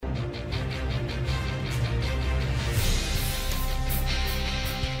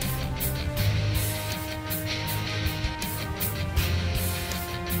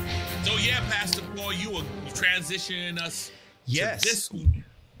yeah, Pastor Paul, you were transitioning us Yes. to this week.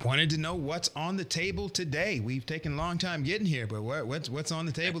 Wanted to know what's on the table today. We've taken a long time getting here, but what's on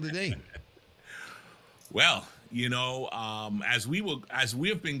the table today? Well, as we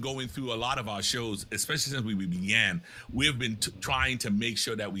have been going through a lot of our shows, especially since we began, we have been trying to make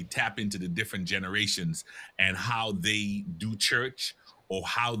sure that we tap into the different generations and how they do church or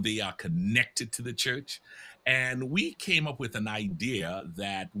how they are connected to the church. And we came up with an idea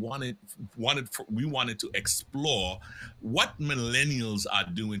that we wanted to explore what millennials are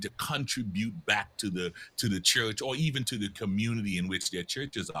doing to contribute back to the church or even to the community in which their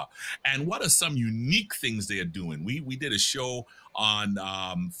churches are, and what are some unique things they are doing. We did a show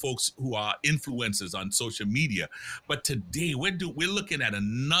on folks who are influencers on social media, but today we're looking at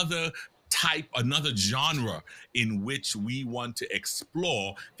another genre in which we want to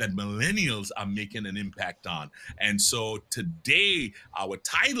explore that millennials are making an impact on. And so today our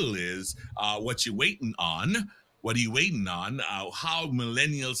title is What You Waiting On? What are you waiting on? How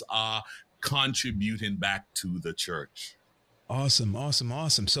millennials are contributing back to the church. Awesome.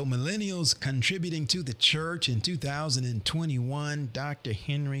 So millennials contributing to the church in 2021. Dr.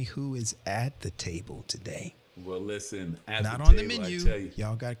 Henry, who is at the table today? Well, listen, not on the menu.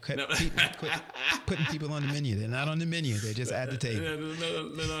 Y'all got to quit putting people on the menu. They're not on the menu. They're just at the table.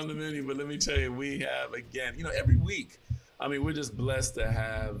 Not on the menu. But let me tell you, we have, again, every week, we're just blessed to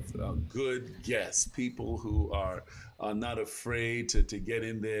have good guests, people who are not afraid to get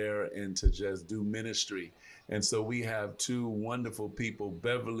in there and to just do ministry. And so we have two wonderful people,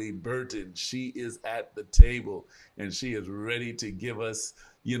 Beverly, Burton. She is at the table and she is ready to give us,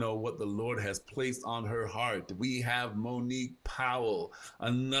 what the Lord has placed on her heart. We have Monique, Powell,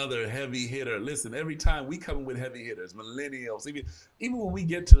 another heavy hitter. Listen, every time we come in with heavy hitters, millennials, even when we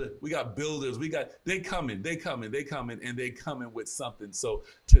got builders, they come in, and they come in with something. So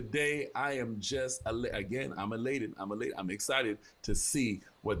today I am just, again, I'm elated. I'm excited to see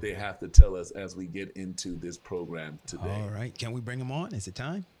what they have to tell us as we get into this program today. All right. Can we bring them on? Is it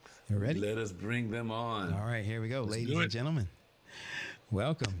time? You ready? Let us bring them on. All right. Here we go. Ladies and gentlemen.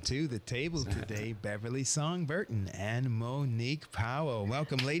 Welcome to the table today, Beverly Burton and Monique Powell.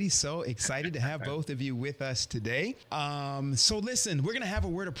 Welcome, ladies. So excited to have both of you with us today. So listen, we're going to have a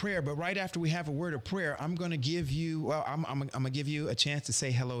word of prayer, but right after we have a word of prayer, I'm going to give you, I'm going to give you a chance to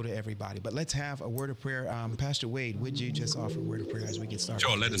say hello to everybody. But let's have a word of prayer. Pastor Wade, would you just offer a word of prayer as we get started?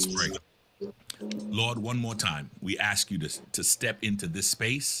 Sure, let us pray. Lord, one more time, we ask you to step into this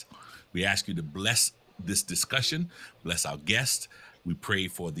space. We ask you to bless this discussion, bless our guests. We pray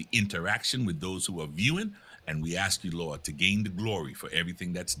for the interaction with those who are viewing, and we ask you, Lord, to gain the glory for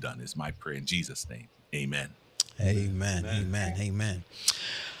everything that's done. Is my prayer in Jesus' name. Amen. Amen.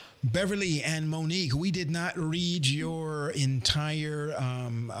 Beverly and Monique, we did not read your entire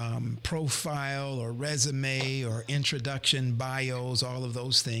profile or resume or introduction, bios, all of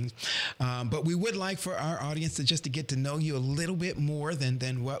those things. But we would like for our audience to get to know you a little bit more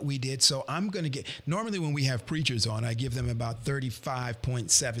than what we did. So I'm going to normally when we have preachers on, I give them about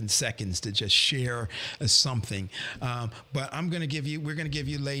 35.7 seconds to just share something. But we're going to give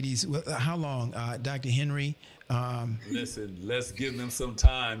you ladies, how long, Dr. Henry? Listen, let's give them some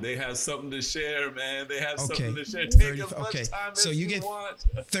time. They have something to share, man. They have something to share. Take as much time as you get want.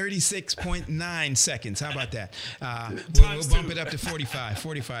 36.9 seconds. How about that? We'll bump it up to 45.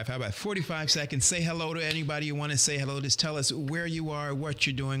 45. How about 45 seconds? Say hello to anybody you want to say hello. Just tell us where you are, what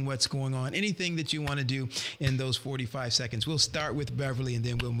you're doing, what's going on, anything that you want to do in those 45 seconds. We'll start with Beverly and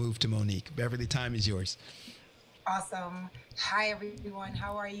then we'll move to Monique. Beverly, time is yours. Awesome. Hi, everyone.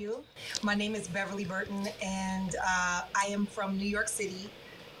 How are you? My name is Beverly Burton, and I am from New York City,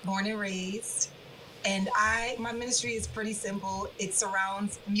 born and raised. And my ministry is pretty simple. It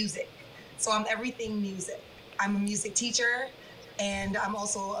surrounds music. So I'm everything music. I'm a music teacher, and I'm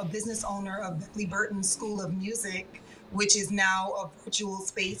also a business owner of Beverly Burton School of Music, which is now a virtual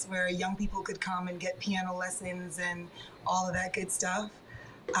space where young people could come and get piano lessons and all of that good stuff.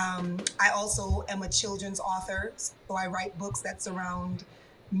 I also am a children's author, so I write books that surround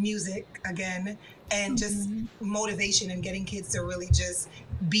music again, and just motivation and getting kids to really just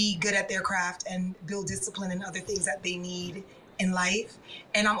be good at their craft and build discipline and other things that they need in life.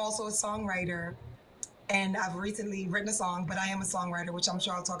 And I'm also a songwriter, and I've recently written a song, but I am a songwriter, which I'm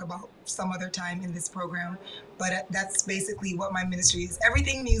sure I'll talk about some other time in this program. But that's basically what my ministry is.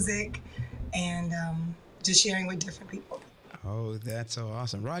 Everything music, and just sharing with different people. Oh, that's so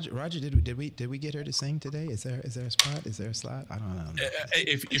awesome, Roger. Did we get her to sing today? Is there a spot? Is there a slot? I don't know.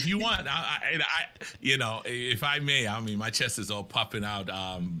 If you want, if I may, my chest is all popping out.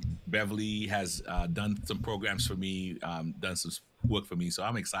 Beverly has done some programs for me, done some work for me. So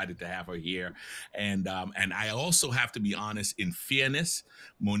I'm excited to have her here. And I also have to be honest, in fairness,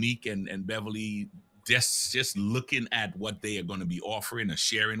 Monique and Beverly, just looking at what they are going to be offering or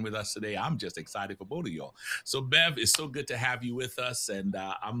sharing with us today, I'm just excited for both of y'all. So Bev, it's so good to have you with us, and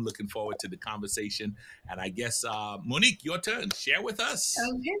I'm looking forward to the conversation. And I guess Monique, your turn. Share with us.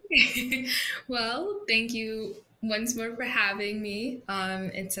 Okay. Well, thank you once more for having me.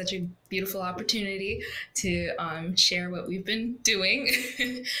 It's such a beautiful opportunity to share what we've been doing.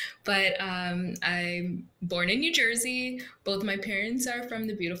 But I'm born in New Jersey. Both my parents are from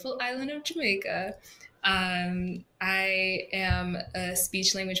the beautiful island of Jamaica. I am a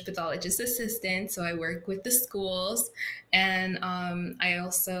speech language pathologist assistant, so I work with the schools, and I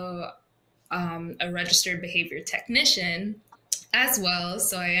also a registered behavior technician as well.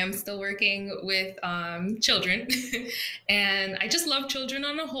 So I am still working with children and I just love children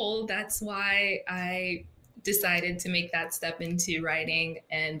on a whole. That's why I decided to make that step into writing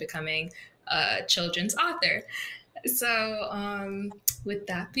and becoming a children's author. So with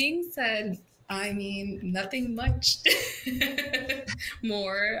that being said, I mean, nothing much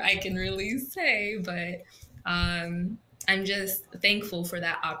more I can really say, but I'm just thankful for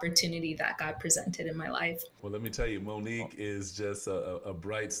that opportunity that God presented in my life. Well, let me tell you, Monique is just a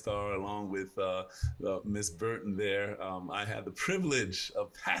bright star along with Miss Burton there. I had the privilege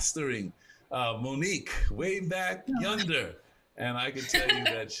of pastoring Monique way back yonder. And I can tell you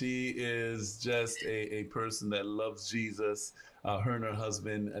that she is just a person that loves Jesus. Her and her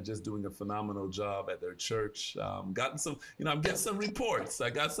husband are just doing a phenomenal job at their church. Gotten some, I'm getting some reports. I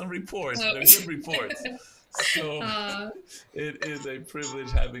got some reports. They're good reports. So it is a privilege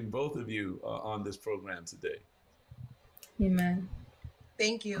having both of you on this program today. Amen.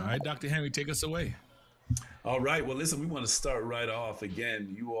 Thank you. All right, Dr. Henry, take us away. All right. Well, listen, we want to start right off.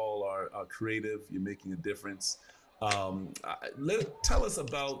 Again, you all are creative. You're making a difference. Tell us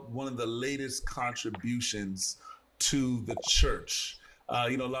about one of the latest contributions to the church.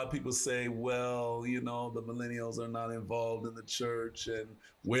 A lot of people say, well, the millennials are not involved in the church, and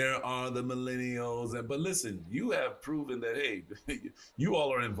where are the millennials? But listen, you have proven that, hey, you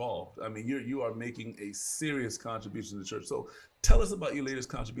all are involved. I mean, you are making a serious contribution to the church. So tell us about your latest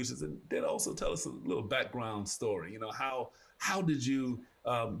contributions, and then also tell us a little background story. How did you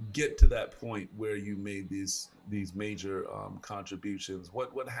get to that point where you made these major contributions?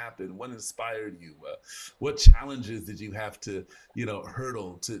 What happened? What inspired you? What challenges did you have to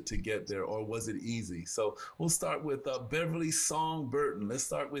hurdle to get there, or was it easy? So we'll start with Beverly Song Burton. Let's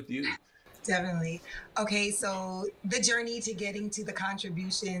start with you. Definitely. Okay, so the journey to getting to the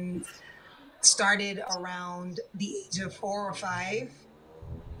contributions started around the age of 4 or 5.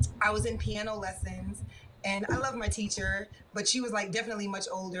 I was in piano lessons. And I love my teacher, but she was definitely much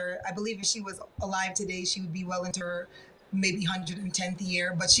older. I believe if she was alive today, she would be well into her maybe 110th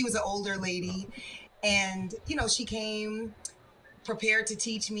year, but she was an older lady. And, she came prepared to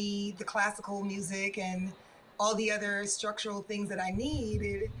teach me the classical music and all the other structural things that I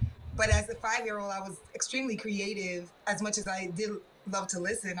needed. But as a 5-year-old, I was extremely creative, as much as I did love to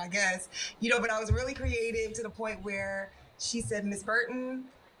listen, I guess, but I was really creative to the point where she said, Miss Burton,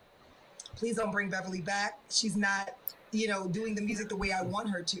 please don't bring Beverly back. She's not, doing the music the way I want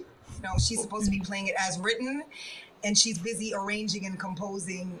her to. She's supposed to be playing it as written, and she's busy arranging and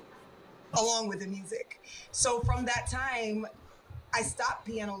composing along with the music. So from that time, I stopped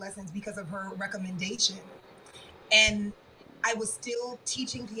piano lessons because of her recommendation. And I was still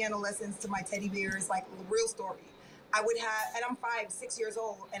teaching piano lessons to my teddy bears, like real story. I would have, and I'm 5-6 years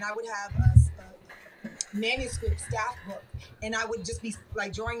old, and I would have a manuscript staff book, and I would just be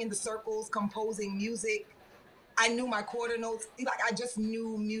drawing in the circles, composing music. I knew my quarter notes. I just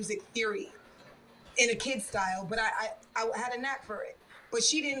knew music theory in a kid style, but I had a knack for it. But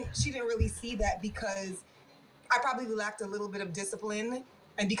she didn't really see that, because I probably lacked a little bit of discipline,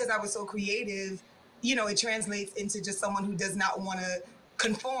 and because I was so creative, it translates into just someone who does not want to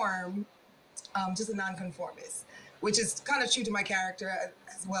conform, just a nonconformist, which is kind of true to my character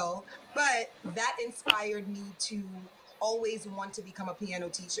as well. But that inspired me to always want to become a piano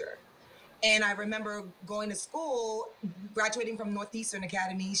teacher. And I remember going to school, graduating from Northeastern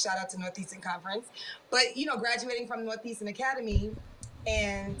Academy, shout out to Northeastern Conference, but, graduating from Northeastern Academy,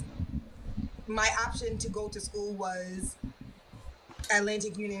 and my option to go to school was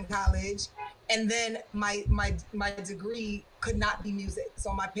Atlantic Union College. And then my degree could not be music.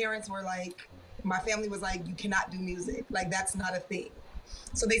 So my parents were my family was you cannot do music. That's not a thing.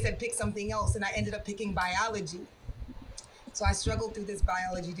 So they said, pick something else. And I ended up picking biology. So I struggled through this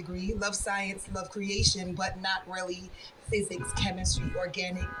biology degree, love science, love creation, but not really physics, chemistry,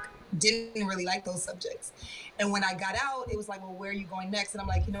 organic didn't really like those subjects. And when I got out, it was like, well, where are you going next? And I'm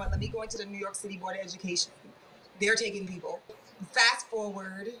like, you know what, let me go into the New York City Board of Education. They're taking people. Fast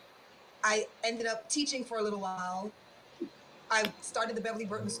forward, I ended up teaching for a little while. I started the Beverly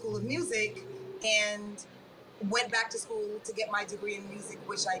Burton School of Music and went back to school to get my degree in music,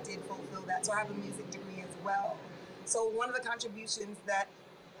 which I did fulfill that. So I have a music degree as well. So one of the contributions that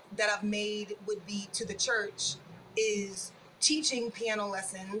I've made would be to the church is teaching piano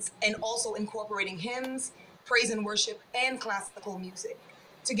lessons and also incorporating hymns, praise and worship, and classical music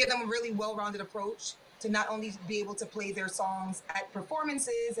to give them a really well-rounded approach to not only be able to play their songs at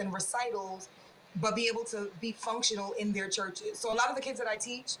performances and recitals, but be able to be functional in their churches. So a lot of the kids that I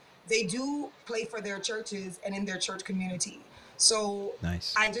teach, they do play for their churches and in their church community. So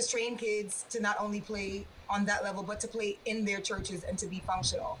Nice. I just train kids to not only play on that level, but to play in their churches and to be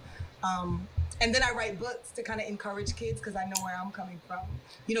functional. And then I write books to kind of encourage kids because I know where I'm coming from,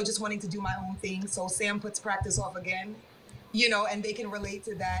 you know, just wanting to do my own thing. So Sam puts practice off again, you know, and they can relate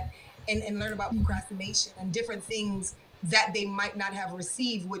to that and learn about procrastination and different things that they might not have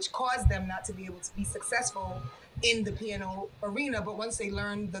received, which caused them not to be able to be successful in the piano arena. But once they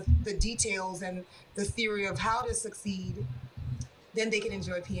learn the details and the theory of how to succeed, then they can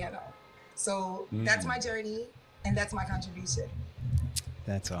enjoy piano. So that's my journey and that's my contribution.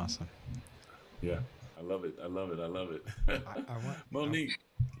 That's awesome. Yeah, I love it. I love it. I love it. Monique.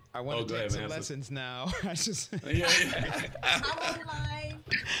 I want to go take ahead, some man. lessons now. I just Yeah. I'm online.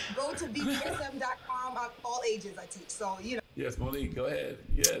 Go to bbsm.com. All ages I teach. So, you know. Yes, Monique, go ahead.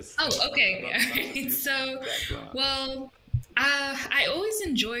 Yes. Oh, okay. So, well, I always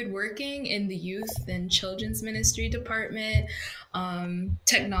enjoyed working in the youth and children's ministry department,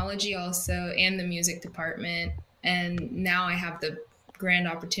 technology also, and the music department. And now I have the grand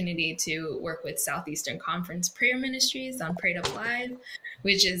opportunity to work with Southeastern Conference Prayer Ministries on Prayed Up Live,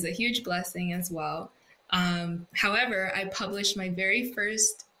 which is a huge blessing as well. However, I published my very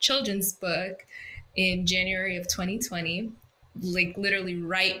first children's book in January of 2020, like literally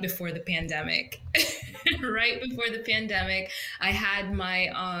right before the pandemic. Right before the pandemic, I had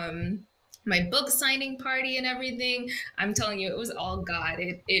my my book signing party and everything. I'm telling you, it was all God.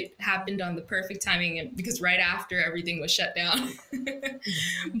 It happened on the perfect timing because right after everything was shut down.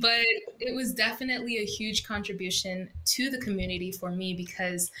 But it was definitely a huge contribution to the community for me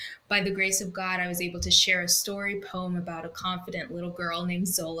because by the grace of God, I was able to share a story poem about a confident little girl named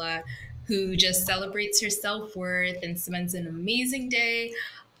Zola who just celebrates her self-worth and spends an amazing day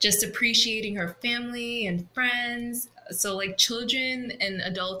just appreciating her family and friends. So like children and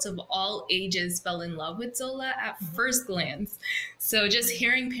adults of all ages fell in love with Zola at first glance. So just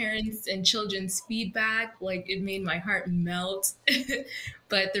hearing parents and children's feedback, like it made my heart melt.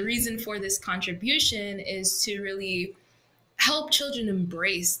 But the reason for this contribution is to really help children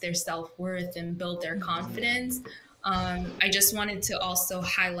embrace their self-worth and build their confidence. I just wanted to also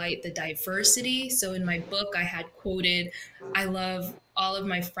highlight the diversity. So in my book, I had quoted, I love all of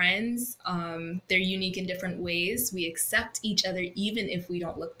my friends. They're unique in different ways. We accept each other even if we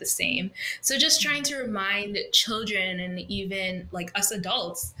don't look the same. So just trying to remind children and even like us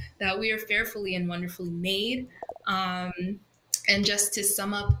adults that we are fearfully and wonderfully made. And just to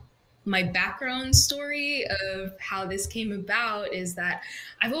sum up my background story of how this came about is that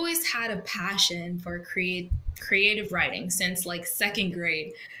I've always had a passion for creative writing since like second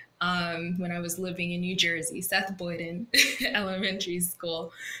grade. When I was living in New Jersey, Seth Boyden Elementary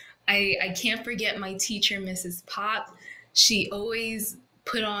School. I can't forget my teacher, Mrs. Pop. She always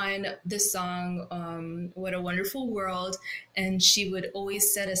put on the song, What a Wonderful World, and she would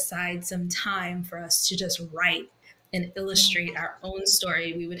always set aside some time for us to just write and illustrate our own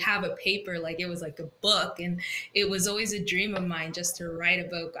story. We would have a paper like it was like a book, and it was always a dream of mine just to write a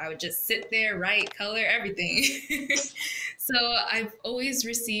book. I would just sit there, write, color, everything. So I've always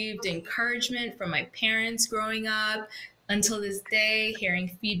received encouragement from my parents growing up until this day,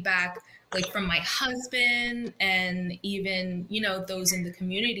 hearing feedback like from my husband and even, you know, those in the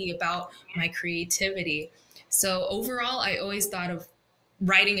community about my creativity. So overall, I always thought of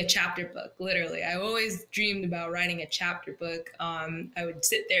writing a chapter book, literally. I always dreamed about writing a chapter book. I would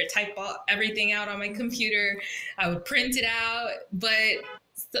sit there, type everything out on my computer. I would print it out, but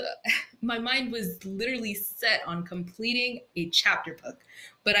my mind was literally set on completing a chapter book.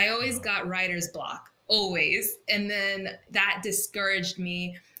 But I always got writer's block, always. And then that discouraged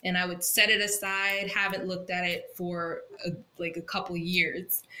me, and I would set it aside, haven't looked at it for a couple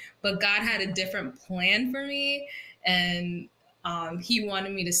years. But God had a different plan for me, and he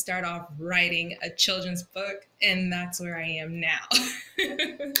wanted me to start off writing a children's book, and that's where I am now.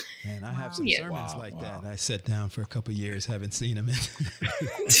 And I have some Yeah. sermons like that. I sat down for a couple of years, haven't seen them.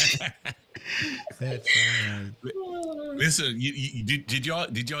 That's Listen, did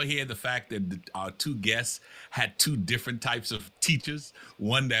y'all hear the fact that our two guests had two different types of teachers?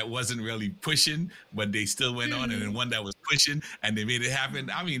 One that wasn't really pushing, but they still went on, and then one that was pushing, and they made it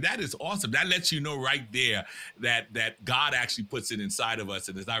happen. I mean, that is awesome. That lets you know right there that God actually puts it inside of us,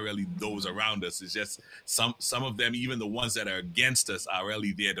 and it's not really those around us. It's just some of them, even the ones that are against us, are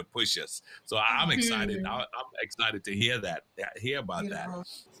really there to push us. So I'm excited. I'm excited to hear about that.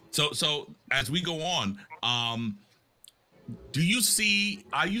 So as we go on, are you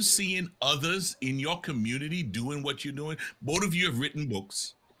seeing others in your community doing what you're doing? Both of you have written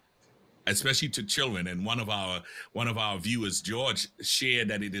books, especially to children. And one of our viewers, George, shared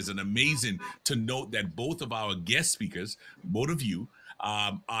that it is an amazing to note that both of our guest speakers, both of you,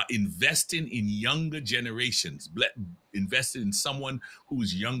 are investing in younger generations, invested in someone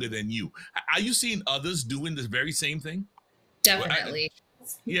who's younger than you. Are you seeing others doing the very same thing? Definitely.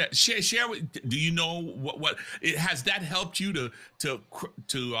 Yeah, share. Do you know what has that helped you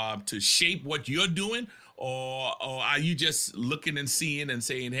to shape what you're doing, or are you just looking and seeing and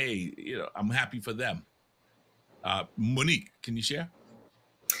saying, hey, I'm happy for them? Monique, can you share?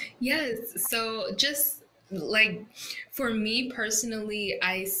 Yes. So just like for me personally,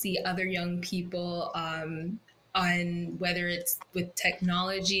 I see other young people on whether it's with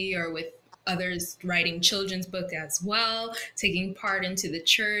technology or with others writing children's book as well, taking part into the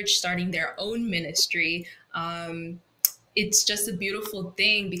church, starting their own ministry. It's just a beautiful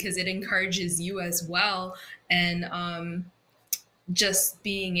thing because it encourages you as well. And just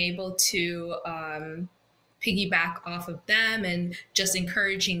being able to piggyback off of them and just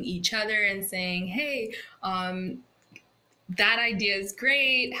encouraging each other and saying, hey, that idea is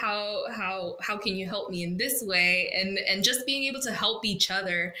great. How can you help me in this way? And just being able to help each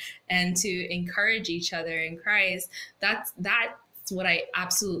other and to encourage each other in Christ. That's what I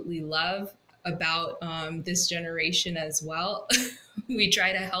absolutely love about this generation as well. We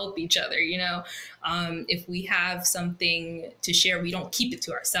try to help each other, if we have something to share, we don't keep it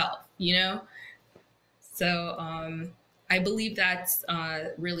to ourselves, So I believe that's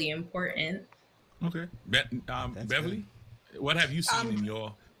really important. Okay. Beverly? What have you seen in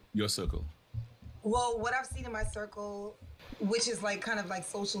your circle? Well, what I've seen in my circle, which is like kind of like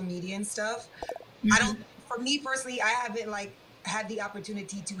social media and stuff, for me personally, I haven't like had the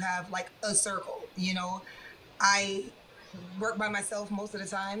opportunity to have like a circle, I work by myself most of the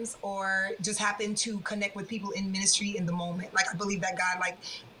times or just happen to connect with people in ministry in the moment. Like I believe that God like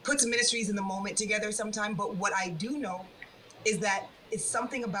puts ministries in the moment together sometime. But what I do know is that it's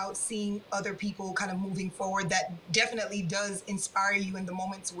something about seeing other people kind of moving forward that definitely does inspire you in the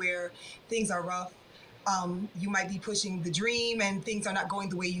moments where things are rough. You might be pushing the dream and things are not going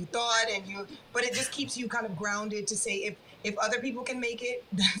the way you thought, but it just keeps you kind of grounded to say, if other people can make it,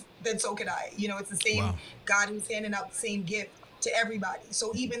 then so can I. It's the same God who's handing out the same gift to everybody.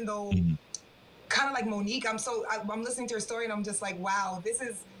 So even though, kind of like Monique, I'm listening to her story and I'm just like, wow,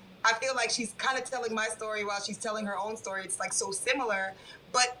 I feel like she's kind of telling my story while she's telling her own story. It's like so similar,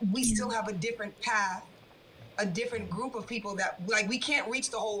 but we still have a different path, a different group of people that like we can't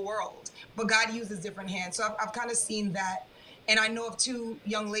reach the whole world, but God uses different hands. So I've kind of seen that. And I know of two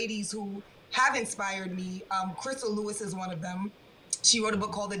young ladies who have inspired me. Crystal Lewis is one of them. She wrote a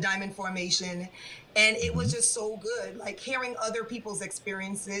book called The Diamond Formation. And it was just so good. Like hearing other people's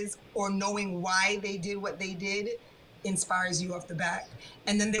experiences or knowing why they did what they did inspires you off the bat.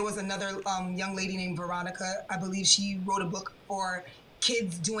 And then there was another young lady named Veronica. I believe she wrote a book for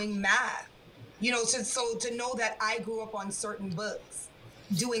kids doing math. So to know that I grew up on certain books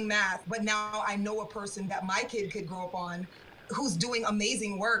doing math, but now I know a person that my kid could grow up on who's doing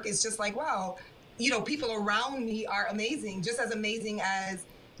amazing work. It's just like, wow, people around me are amazing, just as amazing as,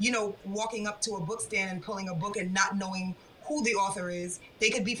 walking up to a book stand and pulling a book and not knowing who the author is.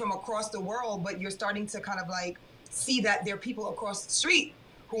 They could be from across the world, but you're starting to kind of like see that there are people across the street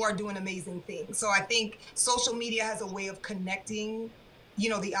who are doing amazing things. So I think social media has a way of connecting,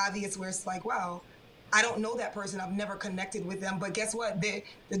 the obvious, where it's like, wow, I don't know that person. I've never connected with them. But guess what? The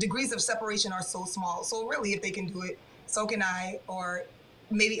degrees of separation are so small. So really, if they can do it, so can I. Or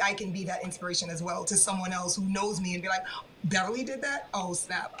maybe I can be that inspiration as well to someone else who knows me and be like, Beverly did that? Oh,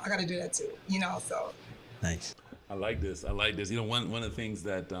 snap. I got to do that too. So. nice. I like this. One of the things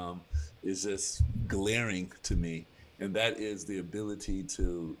that is just glaring to me, and that is the ability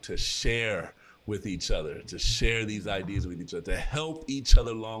to share with each other, to share these ideas with each other, to help each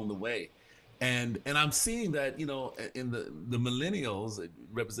other along the way. And I'm seeing that, in the millennials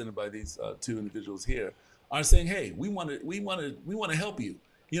represented by these two individuals here are saying, hey, we want to help you.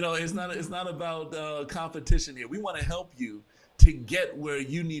 It's not about competition here. We want to help you to get where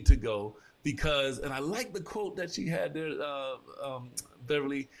you need to go because, and I like the quote that you had there,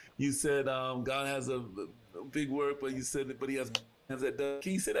 Beverly. You said God has a big work, but you said but He has hands that does.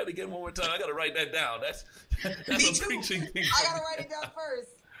 Can you say that again one more time? I got to write that down. That's a preaching thing. I got to write it down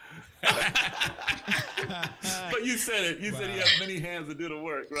first. But you said it. You said He has many hands to do the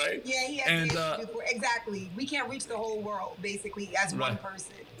work, right? Yeah, He has hands to do the work. Exactly. We can't reach the whole world, basically, as one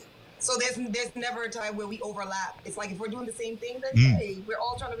person. So there's never a time where we overlap. It's like if we're doing the same thing, then hey, we're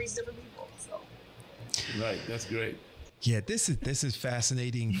all trying to reach different people. So. Right. That's great. Yeah, this is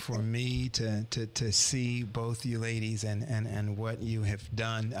fascinating for me to see both you ladies and what you have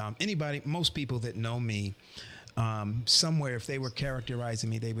done. Most people that know me, somewhere, if they were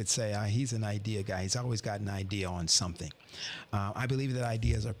characterizing me, they would say, he's an idea guy. He's always got an idea on something. I believe that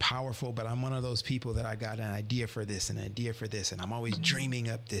ideas are powerful, but I'm one of those people that I got an idea for this and an idea for this, and I'm always dreaming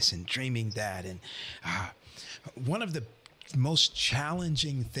up this and dreaming that. And one of the most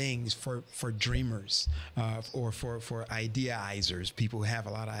challenging things for dreamers or for idealizers, people who have a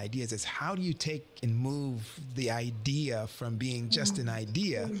lot of ideas, is how do you take and move the idea from being just an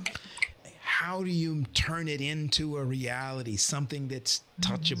idea? How do you turn it into a reality, something that's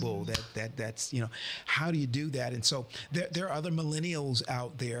touchable, that's how do you do that? And so there are other millennials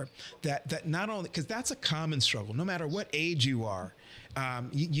out there that not only, because that's a common struggle, no matter what age you are.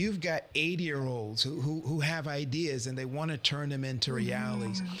 You've got 80-year-olds who have ideas and they want to turn them into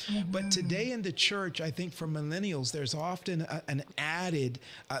realities. But today in the church, I think for millennials, there's often an added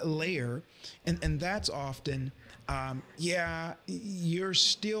layer, and that's often, you're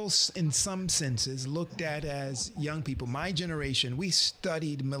still in some senses looked at as young people. My generation, we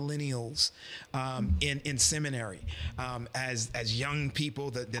studied millennials in seminary as young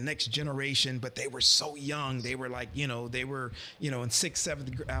people, the next generation, but they were so young. They were like, in 6th,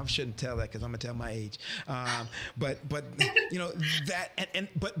 7th grade. I shouldn't tell that because I'm gonna tell my age. But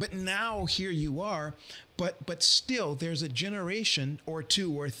now here you are, but still there's a generation or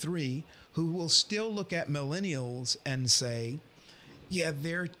two or three who will still look at millennials and say, yeah,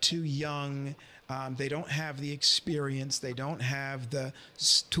 they're too young. They don't have the experience. They don't have the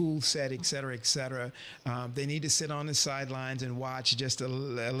tool set, et cetera, et cetera. They need to sit on the sidelines and watch just a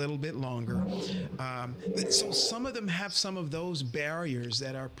little bit longer. So some of them have some of those barriers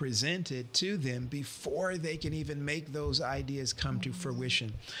that are presented to them before they can even make those ideas come to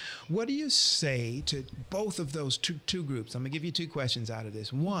fruition. What do you say to both of those two groups? I'm going to give you two questions out of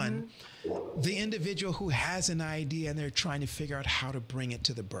this. One, the individual who has an idea and they're trying to figure out how to bring it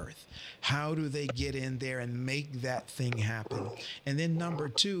to the birth. How do they get in there and make that thing happen? And then number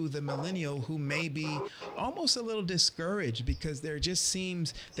two, the millennial who may be almost a little discouraged because there just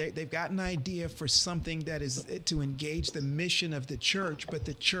seems they've got an idea for something that is to engage the mission of the church, but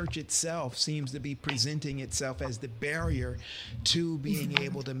the church itself seems to be presenting itself as the barrier to being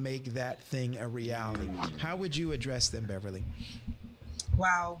able to make that thing a reality. How would you address them, Beverly?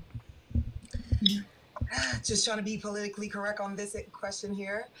 Wow. Just trying to be politically correct on this question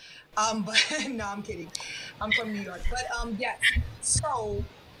here. But no, I'm kidding. I'm from New York. But yes. So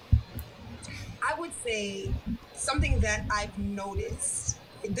I would say something that I've noticed.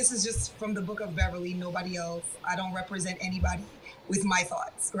 This is just from the book of Beverly, nobody else. I don't represent anybody with my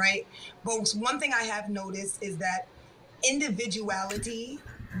thoughts, right? But one thing I have noticed is that individuality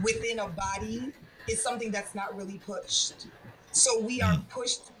within a body is something that's not really pushed. So we are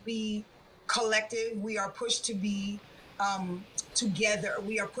pushed to be collective. We are pushed to be together.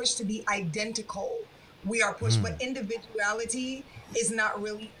 We are pushed to be identical. We are pushed, but individuality is not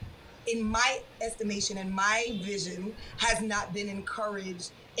really, in my estimation and my vision, has not been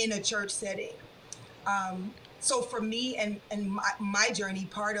encouraged in a church setting. So for me and my journey,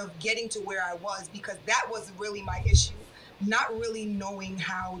 part of getting to where I was, because that was really my issue, not really knowing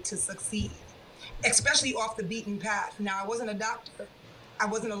how to succeed, especially off the beaten path. Now, I wasn't a doctor. I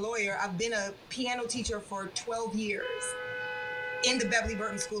wasn't a lawyer. I've been a piano teacher for 12 years in the Beverly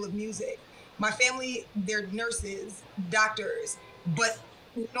Burton School of Music. My family, they're nurses, doctors, but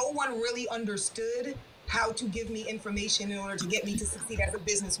no one really understood how to give me information in order to get me to succeed as a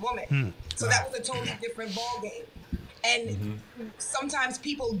businesswoman. So that was a totally different ballgame. And sometimes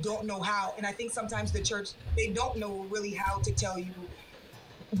people don't know how. And I think sometimes the church, they don't know really how to tell you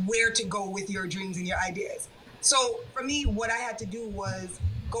where to go with your dreams and your ideas. So for me, what I had to do was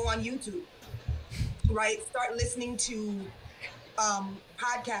go on YouTube, right? Start listening to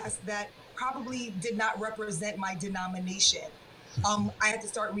podcasts that probably did not represent my denomination. I had to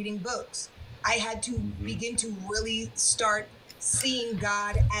start reading books. I had to begin to really start seeing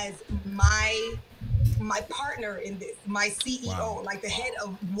God as my my partner in this, my CEO, like the head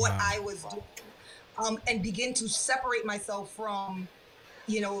of what I was doing, and begin to separate myself from,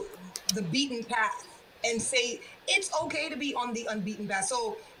 the beaten path and say, it's okay to be on the unbeaten path.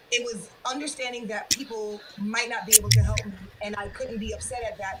 So it was understanding that people might not be able to help me, and I couldn't be upset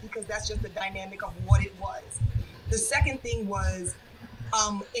at that because that's just the dynamic of what it was. The second thing was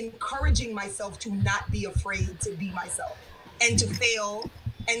encouraging myself to not be afraid to be myself and to fail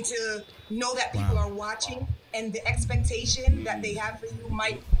and to know that people are watching, and the expectation that they have for you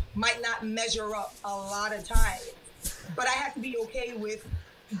might not measure up a lot of times. But I have to be okay with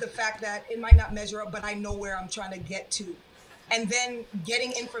the fact that it might not measure up, but I know where I'm trying to get to. And then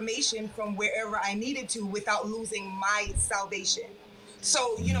getting information from wherever I needed to without losing my salvation.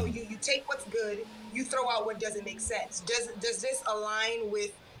 So, you take what's good, you throw out what doesn't make sense. Does this align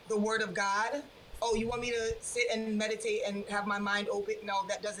with the word of God? Oh, you want me to sit and meditate and have my mind open? No,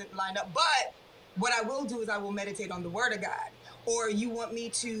 that doesn't line up. But what I will do is I will meditate on the word of God. Or you want me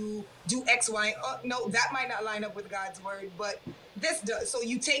to do X, Y? No, that might not line up with God's word, but this does. So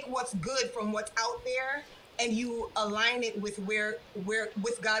you take what's good from what's out there and you align it with where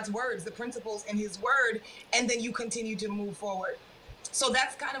with God's words, the principles in his word, and then you continue to move forward. So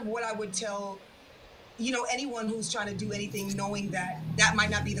that's kind of what I would tell, anyone who's trying to do anything, knowing that might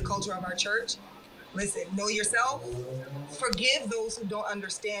not be the culture of our church. Listen, know yourself. Forgive those who don't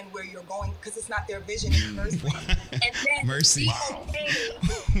understand where you're going because it's not their vision in the first place. And then Mercy. Be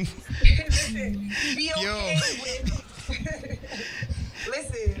okay. Listen, be okay with.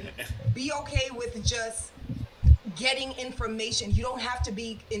 Listen, be okay with just getting information. You don't have to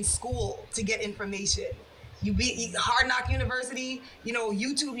be in school to get information. You be Hard Knock University,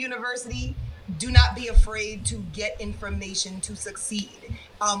 YouTube University. Do not be afraid to get information to succeed.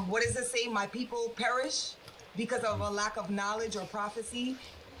 What does it say? My people perish because of a lack of knowledge or prophecy.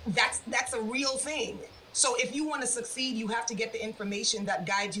 That's a real thing. So if you want to succeed, you have to get the information that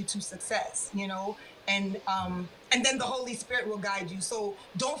guides you to success, and then the Holy Spirit will guide you. So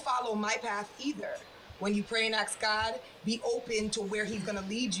don't follow my path either. When you pray and ask God, be open to where he's going to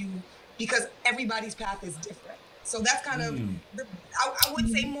lead you because everybody's path is different. So that's kind of, I would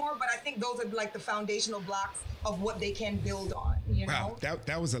say more, but I think those are like the foundational blocks of what they can build on. Wow,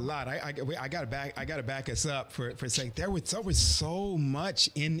 that was a lot. I got to back us up for a second. There was so much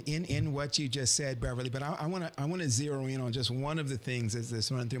in what you just said, Beverly. But I want to zero in on just one of the things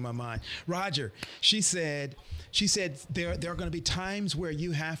that's running through my mind. Roger, she said there are going to be times where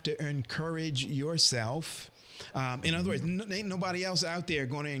you have to encourage yourself. In other words, ain't nobody else out there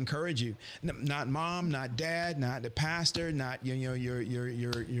going to encourage you. Not mom, not dad, not the pastor, not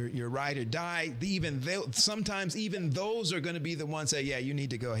your ride or die. Sometimes even those are going to be the ones that, yeah, you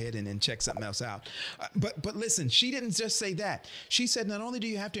need to go ahead and check something else out. But listen, she didn't just say that. She said not only do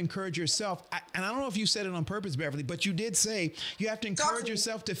you have to encourage yourself, and I don't know if you said it on purpose, Beverly, but you did say you have to encourage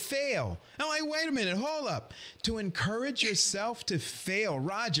yourself to fail. I'm like, wait a minute, hold up. To encourage yourself to fail.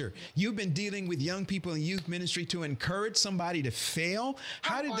 Roger, you've been dealing with young people in youth ministry to encourage somebody to fail.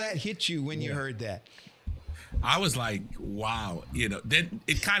 How did that hit you when you heard that? I was like, wow, then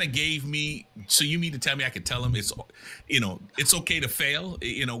it kind of gave me, so you mean to tell me I could tell them it's okay to fail.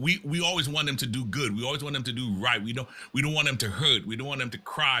 We always want them to do good. We always want them to do right. We don't want them to hurt. We don't want them to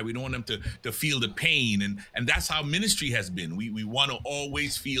cry. We don't want them to feel the pain. And that's how ministry has been. We want to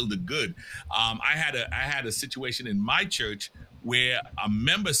always feel the good. I had a situation in my church where a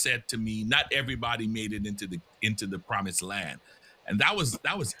member said to me, not everybody made it into the promised land. And that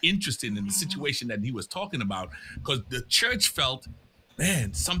was interesting in the situation that he was talking about, because the church felt,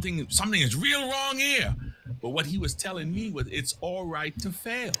 man, something is real wrong here. But what he was telling me was it's all right to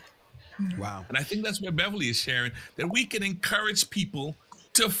fail. Wow. And I think that's where Beverly is sharing, that we can encourage people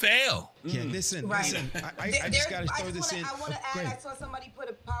to fail. Yeah, listen. I just got to throw this in. I want to add, I saw somebody put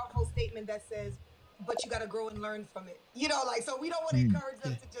a powerful statement that says, but you got to grow and learn from it. So we don't want to encourage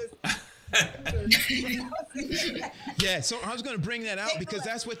them to just... Yeah, so I was going to bring that out because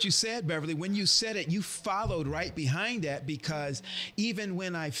that's what you said, Beverly. When you said it, you followed right behind that, because even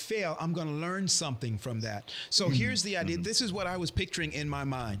when I fail, I'm going to learn something from that. So here's the idea. This is what I was picturing in my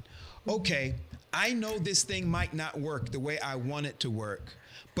mind. Okay, I know this thing might not work the way I want it to work,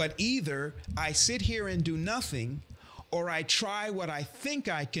 but either I sit here and do nothing, or I try what I think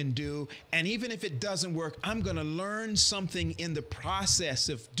I can do. And even if it doesn't work, I'm going to learn something in the process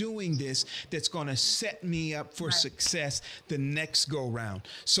of doing this that's going to set me up for success the next go round.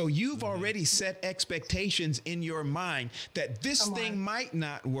 So you've already set expectations in your mind that this thing might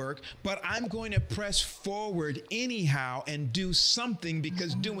not work, but I'm going to press forward anyhow and do something,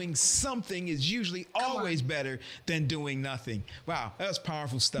 because doing something is usually always better than doing nothing. Wow, that was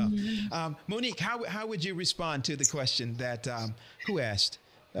powerful stuff. Monique, how would you respond to the question that who asked?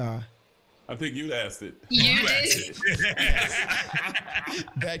 I think you asked it. You did.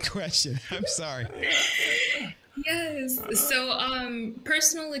 That question. I'm sorry. Yes. So,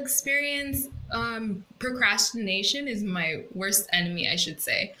 personal experience, procrastination is my worst enemy, I should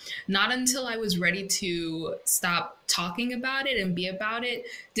say. Not until I was ready to stop talking about it and be about it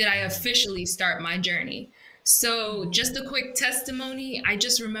did I officially start my journey. So just a quick testimony. I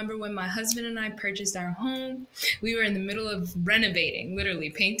just remember when my husband and I purchased our home, we were in the middle of renovating,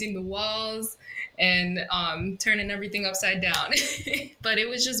 literally painting the walls and turning everything upside down. But it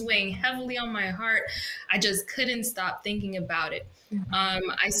was just weighing heavily on my heart. I just couldn't stop thinking about it.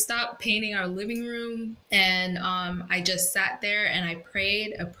 I stopped painting our living room, and I just sat there and I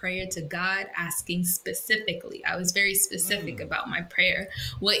prayed a prayer to God, asking specifically. I was very specific about my prayer,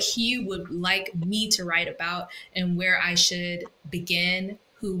 what he would like me to write about and where I should begin,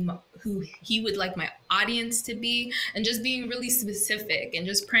 who he would like my audience to be, and just being really specific and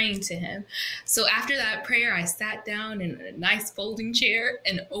just praying to him. So after that prayer, I sat down in a nice folding chair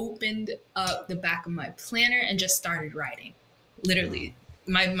and opened up the back of my planner and just started writing. Literally,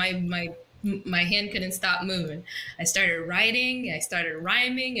 my hand couldn't stop moving. I started writing, I started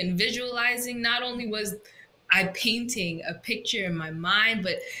rhyming and visualizing. Not only was I painting a picture in my mind,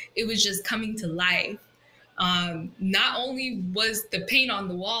 but it was just coming to life. Not only was the paint on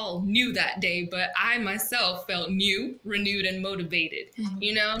the wall new that day, but I myself felt new, renewed, and motivated,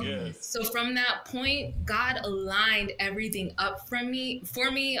 you know? Yes. So from that point, God aligned everything up for me,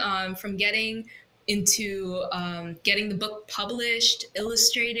 from getting into getting the book published,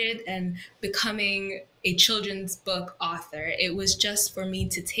 illustrated, and becoming a children's book author. It was just for me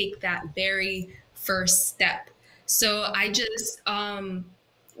to take that very first step. So I just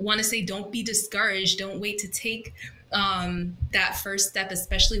want to say, don't be discouraged. Don't wait to take that first step,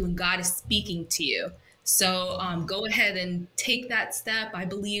 especially when God is speaking to you. So go ahead and take that step. I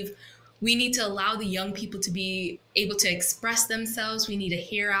believe we need to allow the young people to be able to express themselves. We need to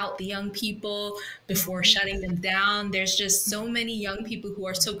hear out the young people before shutting them down. There's just so many young people who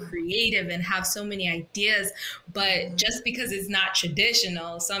are so creative and have so many ideas, but just because it's not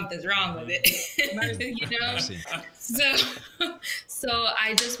traditional, something's wrong with it, you know? So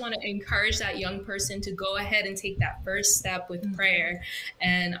I just want to encourage that young person to go ahead and take that first step with prayer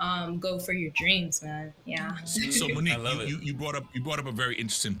and go for your dreams, man. Yeah. So Monique, you brought up a very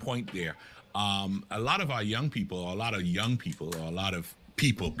interesting point there. A lot of our young people, or a lot of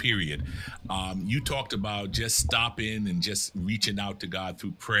people, period. You talked about just stopping and just reaching out to God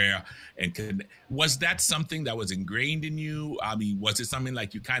through prayer. And was that something that was ingrained in you? I mean, was it something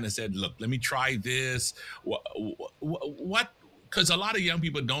like you kind of said, look, let me try this? What? Because a lot of young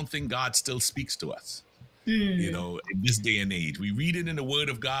people don't think God still speaks to us. You know, in this day and age, we read it in the Word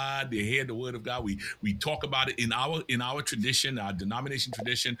of God. They hear the Word of God. We talk about it in our tradition, our denomination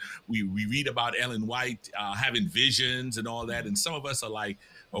tradition. We read about Ellen White having visions and all that. And some of us are like,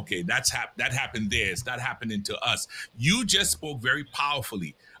 okay, that happened there. It's not happening to us. You just spoke very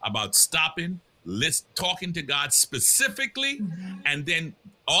powerfully about stopping, talking to God specifically, and then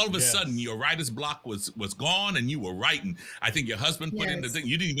all of a sudden your writer's block was gone and you were writing. I think your husband put in the thing.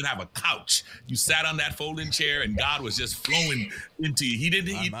 You didn't even have a couch. You sat on that folding chair and God was just flowing into you. You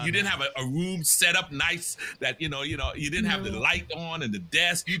didn't have a room set up nice that, you didn't have the light on and the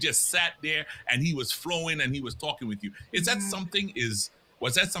desk. You just sat there and he was flowing and he was talking with you. Was that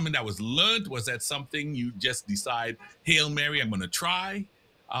something that was learned? Was that something you just decide, Hail Mary, I'm going to try?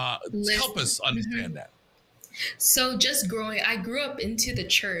 Help us understand that. So I grew up into the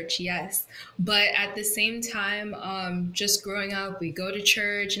church, yes. But at the same time, just growing up, we go to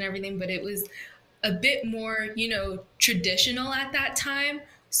church and everything, but it was a bit more, traditional at that time.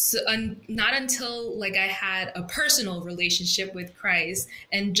 So not until I had a personal relationship with Christ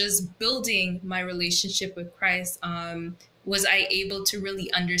and just building my relationship with Christ, was I able to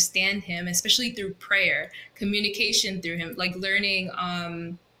really understand him, especially through prayer, communication through him, learning,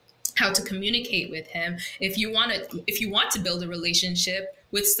 how to communicate with him. If you want to build a relationship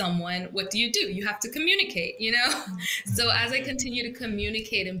with someone, what do? You have to communicate, So as I continue to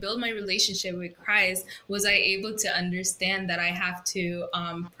communicate and build my relationship with Christ, was I able to understand that I have to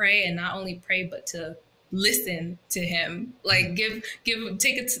pray, and not only pray, but to listen to him. Like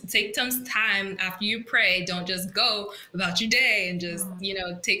take some time after you pray. Don't just go about your day, and just,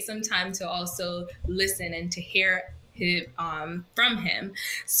 take some time to also listen and to hear from him.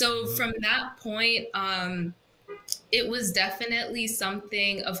 So from that point, it was definitely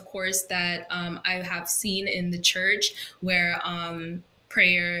something, of course, that I have seen in the church where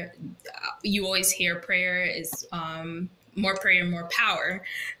prayer, you always hear prayer is more prayer, more power.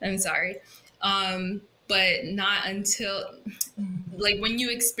 I'm sorry. But not until, like, when you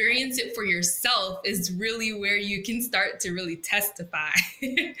experience it for yourself is really where you can start to really testify.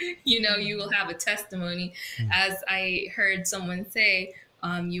 You will have a testimony. As I heard someone say,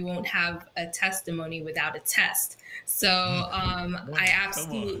 you won't have a testimony without a test. So I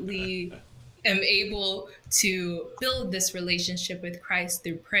absolutely am able to build this relationship with Christ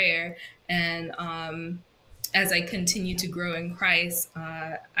through prayer. And as I continue to grow in Christ,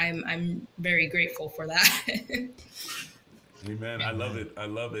 I'm very grateful for that. Amen. I love it. I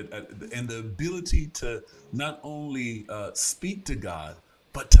love it. And the ability to not only speak to God,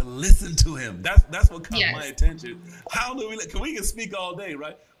 but to listen to him. That's what caught my attention. How do we can speak all day,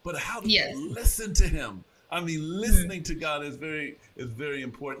 right? But how do we listen to him? I mean, listening to God is very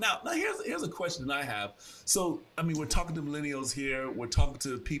important. Now here's a question I have. So, I mean, we're talking to millennials here. We're talking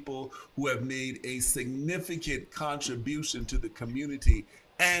to people who have made a significant contribution to the community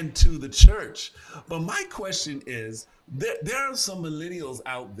and to the church. But my question is, there are some millennials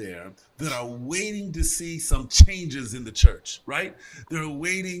out there that are waiting to see some changes in the church, right? They're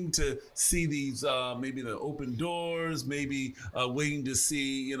waiting to see these, maybe the open doors, maybe waiting to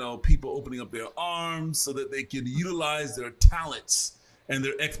see, people opening up their arms so that they can utilize their talents and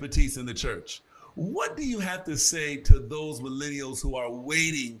their expertise in the church. What do you have to say to those millennials who are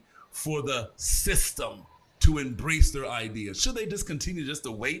waiting for the system to embrace their ideas? Should they just continue just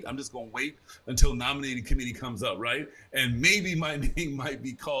to wait? I'm just going to wait until nominating committee comes up, right? And maybe my name might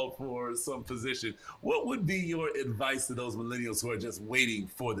be called for some position. What would be your advice to those millennials who are just waiting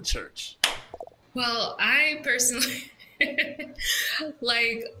for the church? Well, I personally,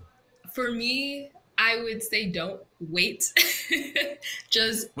 for me, I would say don't wait.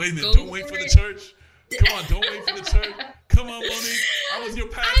 Just wait a minute, don't wait for the church? Come on, don't wait for the church. Come on, Monique. I was your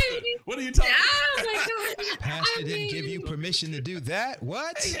pastor. What are you talking about? Oh my gosh. Pastor didn't give you permission to do that?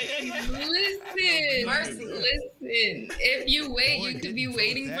 What? Listen. If you wait, you could be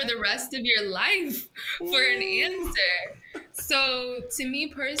waiting for the rest of your life for an answer. So to me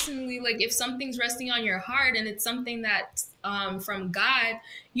personally, like, if something's resting on your heart and it's something that's from God,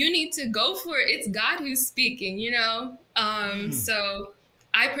 you need to go for it. It's God who's speaking, So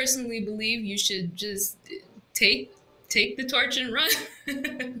I personally believe you should just take the torch and run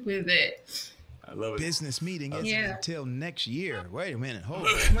with it. I love it. Business meeting isn't until next year. Wait a minute. Hold on.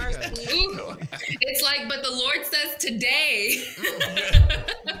 It's like, but the Lord says today.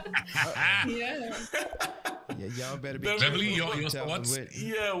 Y'all better be Beverly, your thoughts?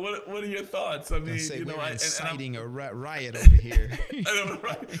 What are your thoughts? I mean, we're inciting a riot over here. I know,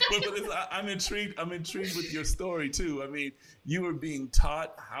 right? But I'm intrigued with your story too. I mean, you were being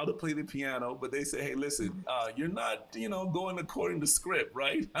taught how to play the piano, but they say, hey, listen, you're not, going according to script,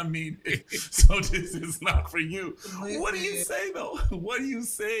 right? I mean, so this is not for you. What do you say though? What do you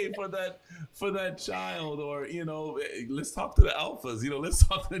say for that child? Or, let's talk to the alphas, let's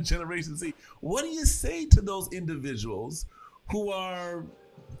talk to the Generation Z. What do you say to those individuals who are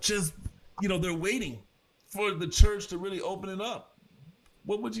just, they're waiting for the church to really open it up?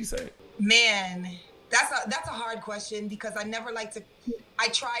 What would you say? Man, that's a hard question, because I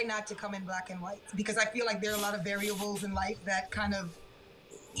try not to come in black and white, because I feel like there are a lot of variables in life that kind of,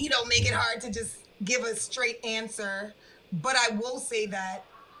 make it hard to just give a straight answer. But I will say that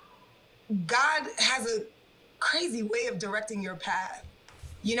God has a crazy way of directing your path.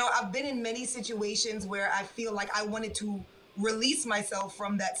 I've been in many situations where I feel like I wanted to release myself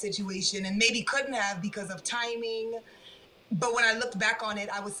from that situation and maybe couldn't have because of timing. But when I looked back on it,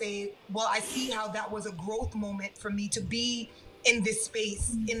 I would say, well, I see how that was a growth moment for me to be in this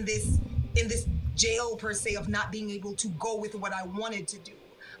space, in this jail per se, of not being able to go with what I wanted to do.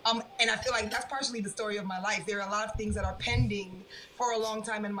 And I feel like that's partially the story of my life. There are a lot of things that are pending for a long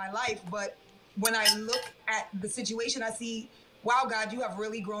time in my life. But when I look at the situation, I see, wow, God, you have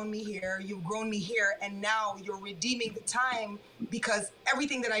really grown me here. You've grown me here. And now you're redeeming the time, because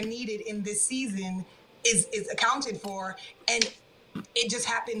everything that I needed in this season is accounted for. And it just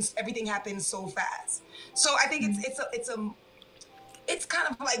happens. Everything happens so fast. So I think it's kind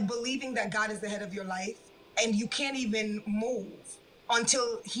of like believing that God is the head of your life, and you can't even move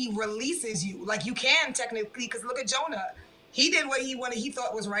until he releases you. Like, you can technically, because look at Jonah. He did what he wanted, he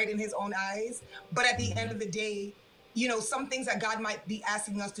thought was right in his own eyes. But at the end of the day, you know, some things that God might be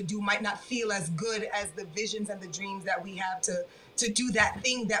asking us to do might not feel as good as the visions and the dreams that we have to do that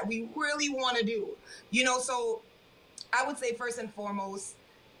thing that we really want to do. You know, so I would say first and foremost,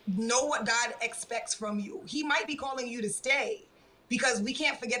 know what God expects from you. He might be calling you to stay, because we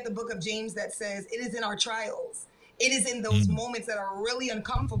can't forget the book of James that says it is in our trials. It is in those moments that are really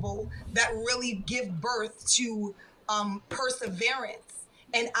uncomfortable that really give birth to perseverance.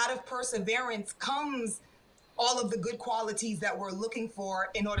 And out of perseverance comes all of the good qualities that we're looking for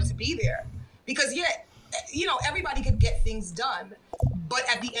in order to be there. Because you know, everybody could get things done, but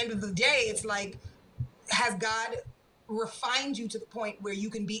at the end of the day, it's like, has God refined you to the point where you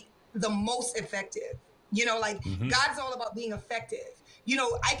can be the most effective? You know, like God's all about being effective. You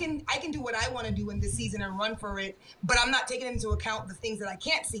know, I can do what I want to do in this season and run for it, but I'm not taking into account the things that I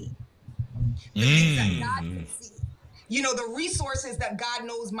can't see, the things that God can see. You know, the resources that God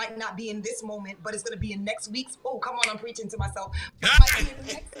knows might not be in this moment, but it's going to be in next week's. Oh, come on, I'm preaching to myself. But might be in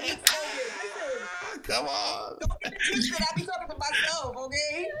the next week's. Listen, Come on. don't get it twisted. I be talking to myself,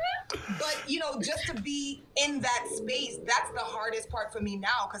 okay? But, you know, just to be in that space, that's the hardest part for me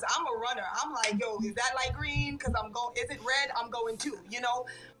now, because I'm a runner. I'm like, yo, is that light green? Because I'm going, is it red? I'm going too, you know?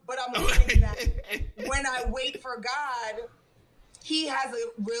 But I'm learning that when I wait for God, he has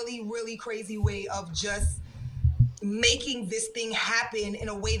a really, really crazy way of just making this thing happen in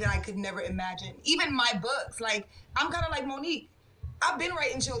a way that I could never imagine. Even my books, like, I'm kind of like Monique. I've been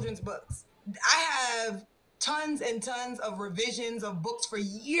writing children's books. I have tons and tons of revisions of books for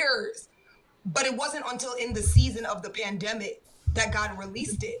years, but it wasn't until in the season of the pandemic that God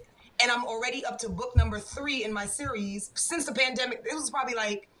released it. And I'm already up to book number 3 in my series. Since the pandemic, it was probably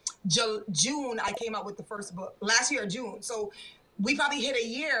like June, I came out with the first book. Last year, June. So we probably hit a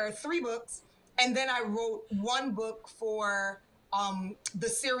year, 3 books. And then I wrote 1 book for the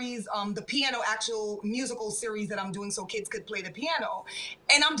series, the piano actual musical series that I'm doing so kids could play the piano.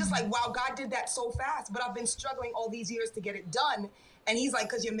 And I'm just like, wow, God did that so fast, but I've been struggling all these years to get it done. And he's like,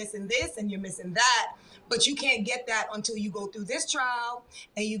 because you're missing this and you're missing that, but you can't get that until you go through this trial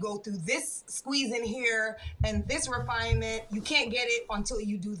and you go through this squeeze in here and this refinement. You can't get it until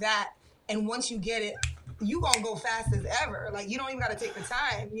you do that. And once you get it, you gonna go fast as ever. Like, you don't even gotta take the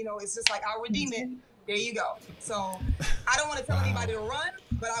time. You know, it's just like, I'll redeem it. There you go. So I don't want to tell anybody to run,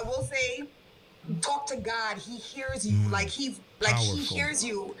 but I will say, talk to God. He hears you. Like he hears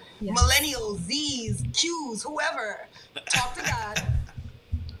you. Yes. Millennials, Z's, Q's, whoever. Talk to God.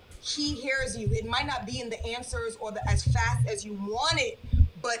 He hears you. It might not be in the answers or as fast as you want it,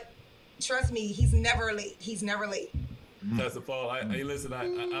 but trust me, he's never late. He's never late. Pastor Paul, hey, listen,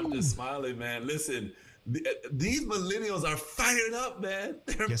 I'm just smiling, man. Listen, these millennials are fired up, man.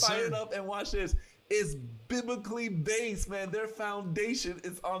 They're fired up, and watch this. It's biblically based, man. Their foundation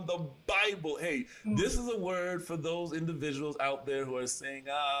is on the Bible. Hey, this is a word for those individuals out there who are saying,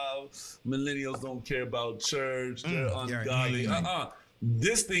 millennials don't care about church. They're ungodly.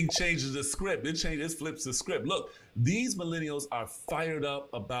 This thing changes the script. It flips the script. Look, these millennials are fired up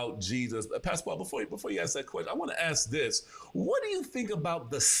about Jesus. Pastor Paul, before you ask that question, I want to ask this. What do you think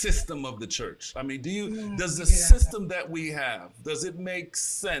about the system of the church? I mean, does the system that we have, does it make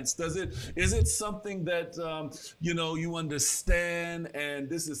sense? Is it something that, you understand, and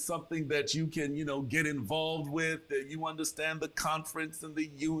this is something that you can, get involved with, that you understand the conference and the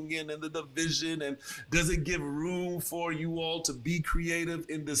union and the division, and does it give room for you all to be creative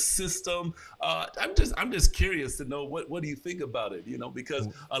in the system? I'm just curious to know what do you think about it, because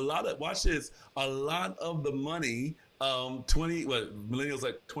a lot of the money, millennials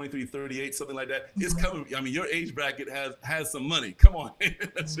like 23, 38, something like that, is coming. I mean, your age bracket has some money. Come on.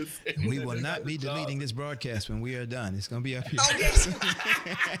 Let's just say we will not be deleting this broadcast when we are done. It's going to be up here.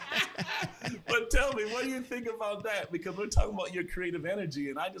 But tell me, what do you think about that? Because we're talking about your creative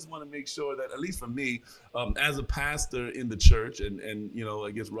energy, and I just want to make sure that, at least for me, as a pastor in the church, and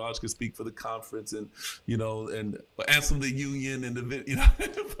I guess Raj could speak for the conference, and and some of the union and the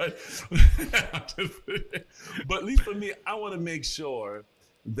but at least for me, I want to make sure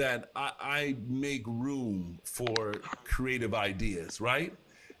that I make room for creative ideas, right?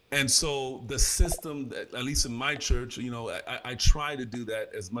 And so the system, at least in my church, I try to do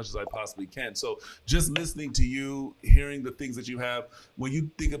that as much as I possibly can. So just listening to you, hearing the things that you have, when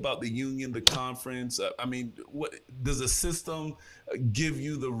you think about the union, the conference, what does the system give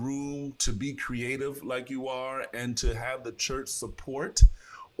you the room to be creative like you are and to have the church support?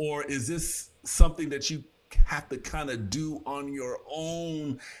 Or is this something that you have to kind of do on your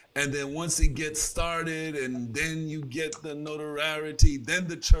own, and then once it gets started and then you get the notoriety, then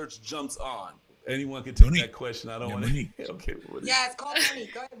the church jumps on? Anyone can take Monique. that question. I don't Yeah, want Monique. to. Okay. Yes, call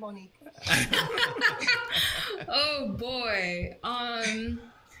Monique. Go ahead, Monique. Oh boy.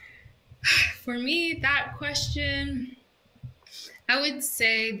 For me, that question, I would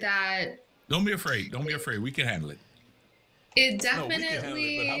say that Don't be afraid. Don't be afraid. We can handle it. it No, we can handle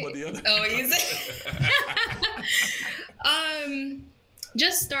definitely. it, but how about the other? Oh, you say.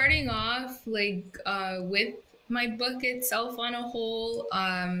 Just starting off, like with my book itself on a whole,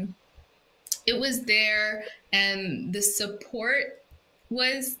 it was there, and the support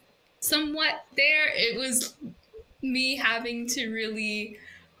was somewhat there. It was me having to really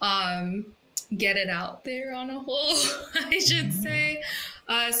get it out there on a whole, I should say.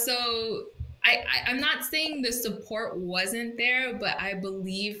 So I'm not saying the support wasn't there, but I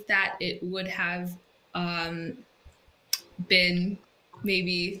believe that it would have been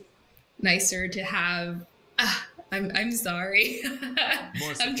maybe nicer to have. I'm sorry.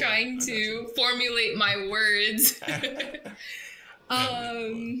 I'm trying to formulate my words.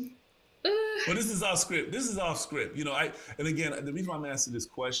 Well, this is off script. This is off script. And again, the reason why I'm asking this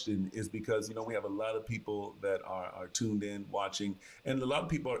question is because, we have a lot of people that are tuned in, watching, and a lot of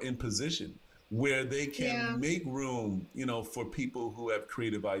people are in position where they can make room, for people who have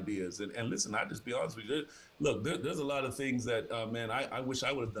creative ideas. And listen, I'll just be honest with you. Look, there's a lot of things that, man, I wish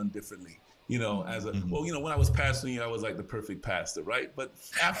I would have done differently. As a, when I was pastoring, I was like the perfect pastor, right? But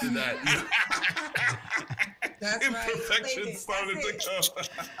after that, That's imperfection right. started to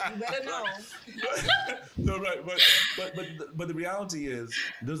come. You better know. No, right. But the reality is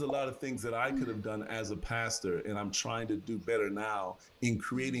there's a lot of things that I could have done as a pastor, and I'm trying to do better now in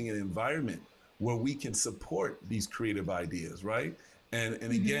creating an environment where we can support these creative ideas, right? And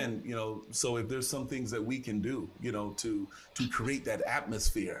again, so if there's some things that we can do, to create that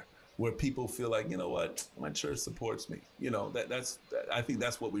atmosphere where people feel like, what, my church supports me. I think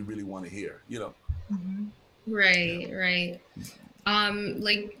that's what we really want to hear. Mm-hmm. Right.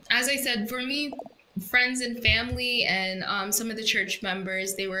 Like, as I said, for me, friends and family and some of the church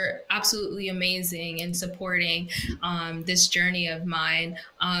members, they were absolutely amazing in supporting this journey of mine.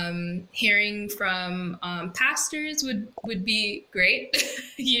 Hearing from pastors would be great,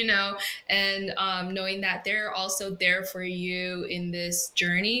 and knowing that they're also there for you in this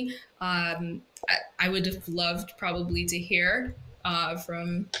journey. I would have loved probably to hear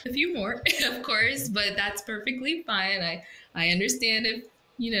from a few more, of course, but that's perfectly fine. I understand if,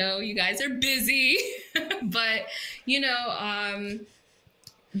 you guys are busy, but,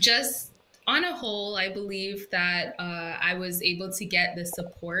 just on a whole, I believe that I was able to get the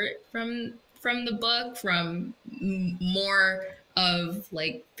support from the book, from more of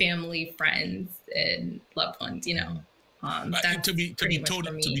like family, friends, and loved ones, To be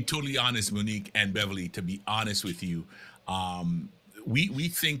totally honest, Monique and Beverly, to be honest with you, we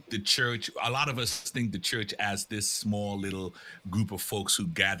think the church, a lot of us think the church as this small little group of folks who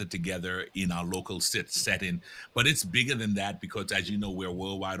gather together in our local setting, but it's bigger than that because, as you know, we're a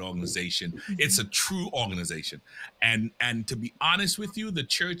worldwide organization. It's a true organization. And to be honest with you, the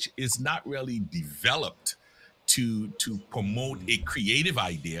church is not really developed to promote a creative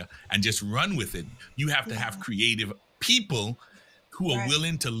idea and just run with it. You have to have creative people who are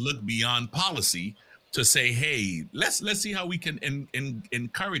willing to look beyond policy to say, hey, let's see how we can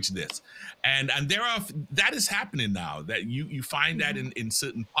encourage this. And that is happening now, that you find that in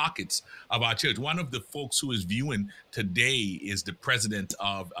certain pockets of our church. One of the folks who is viewing today is the president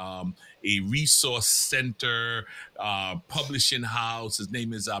of a resource center publishing house. His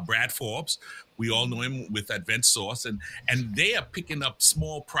name is Brad Forbes. We all know him with Advent Source, and they are picking up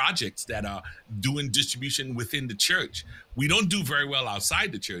small projects that are doing distribution within the church. We don't do very well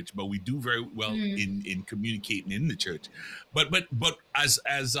outside the church, but we do very well in communicating in the church. But as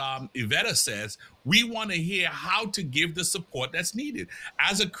Iveta says, we want to hear how to give the support that's needed.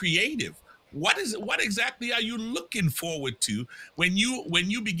 As a creative, what exactly are you looking forward to when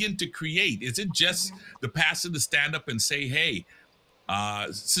you begin to create? Is it just the pastor to stand up and say, hey,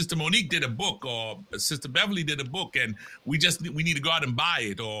 Sister Monique did a book, or Sister Beverly did a book, and we need to go out and buy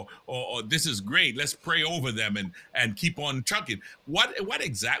it, or this is great, let's pray over them and keep on trucking. What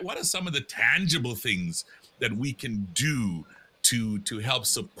are some of the tangible things that we can do to help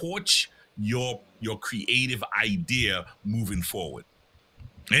support your creative idea moving forward?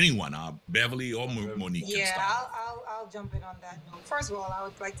 Anyone, Beverly or Monique? Yeah, I'll jump in on that note. First of all, I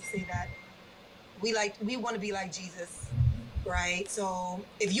would like to say that we want to be like Jesus. Right, so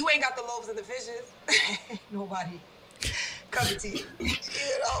if you ain't got the loaves and the fishes, nobody coming to you.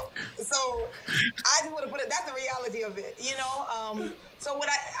 So I just want to put it. That's the reality of it, So what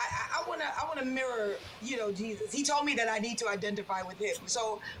I wanna mirror, Jesus. He told me that I need to identify with him.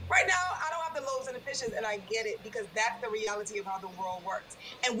 So right now I don't have the loaves and the fishes, and I get it because that's the reality of how the world works.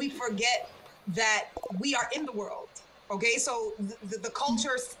 And we forget that we are in the world. Okay, so the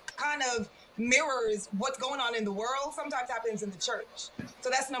culture kind of mirrors what's going on in the world. Sometimes happens in the church. So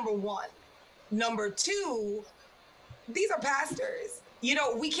that's number one. Number two, these are pastors.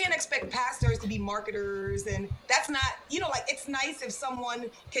 We can't expect pastors to be marketers, and that's not, like, it's nice if someone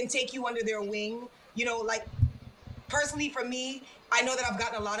can take you under their wing. Like, personally for me, I know that I've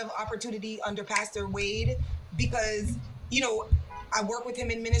gotten a lot of opportunity under Pastor Wade because, I work with him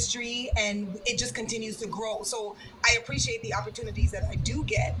in ministry and it just continues to grow. So I appreciate the opportunities that I do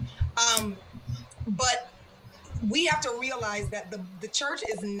get. But we have to realize that the church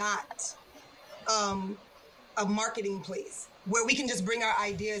is not a marketing place where we can just bring our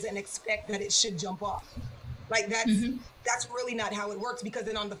ideas and expect that it should jump off. Like that's really not how it works, because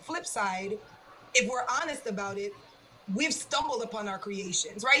then on the flip side, if we're honest about it, we've stumbled upon our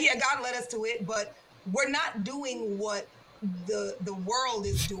creations, right? Yeah, God led us to it, but we're not doing what the world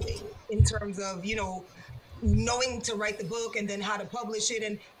is doing in terms of, knowing to write the book and then how to publish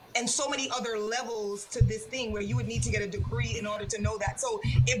it and so many other levels to this thing where you would need to get a degree in order to know that. So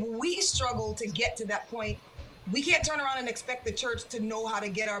if we struggle to get to that point, we can't turn around and expect the church to know how to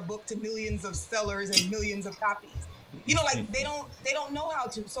get our book to millions of sellers and millions of copies. They don't know how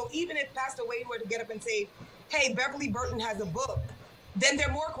to. So even if Pastor Wade were to get up and say, hey, Beverly Burton has a book, then there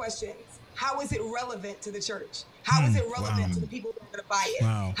are more questions. How is it relevant to the church? How is it relevant to the people that are going to buy it?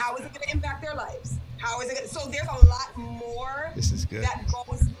 Wow. How is it going to impact their lives? How is it so there's a lot more that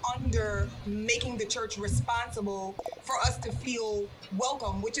goes under making the church responsible for us to feel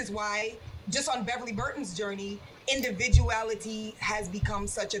welcome, which is why just on Beverly Burton's journey, individuality has become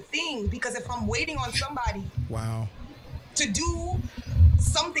such a thing. Because if I'm waiting on somebody to do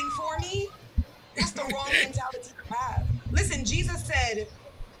something for me, that's the wrong mentality to have. Listen, Jesus said,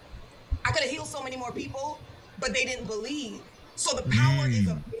 I could have healed so many more people, but they didn't believe. So the power is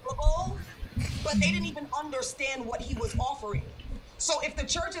available, but they didn't even understand what he was offering. So if the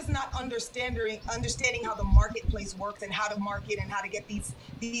church is not understanding how the marketplace works and how to market and how to get these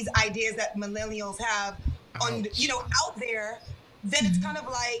ideas that millennials have out there, then it's kind of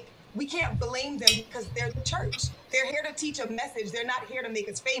like we can't blame them because they're the church. They're here to teach a message. They're not here to make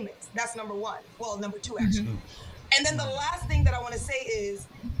us famous. That's number one. Well, number two, actually. And then the last thing that I want to say is,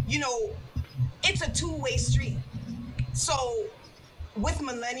 it's a two-way street. So with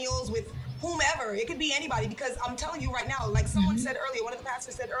millennials, with whomever, it could be anybody, because I'm telling you right now, like someone said earlier, one of the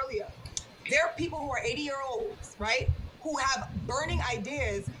pastors said earlier, there are people who are 80-year-olds, right, who have burning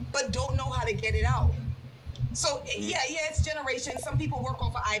ideas but don't know how to get it out. So yeah, it's generations. Some people work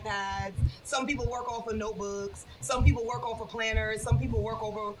off of iPads, some people work off of notebooks, some people work off of planners, some people work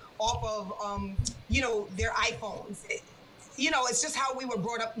off of their iPhones. It's just how we were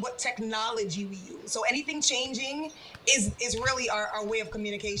brought up, what technology we use. So anything changing is really our way of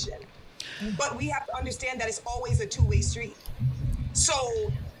communication. But we have to understand that it's always a two-way street. So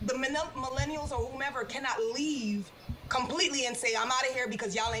the millennials or whomever cannot leave completely and say, I'm out of here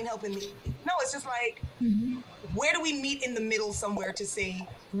because y'all ain't helping me. No, it's just like, where do we meet in the middle somewhere to say,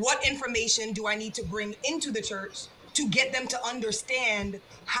 what information do I need to bring into the church to get them to understand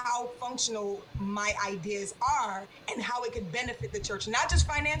how functional my ideas are and how it could benefit the church, not just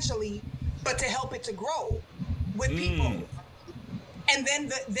financially, but to help it to grow with people. And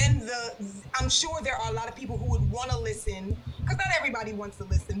then I'm sure there are a lot of people who would want to listen, because not everybody wants to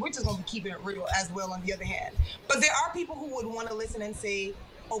listen. We're just going to be keeping it real as well on the other hand. But there are people who would want to listen and say,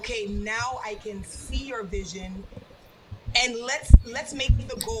 okay, now I can see your vision, and let's make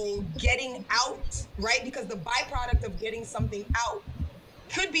the goal getting out, right? Because the byproduct of getting something out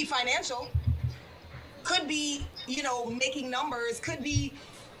could be financial, could be, making numbers, could be,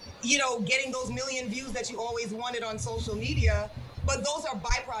 getting those million views that you always wanted on social media. But those are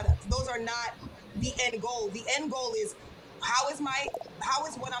byproducts. Those are not the end goal. The end goal is how is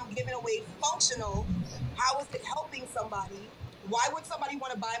what I'm giving away functional? How is it helping somebody? Why would somebody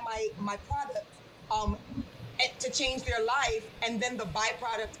want to buy my product to change their life? And then the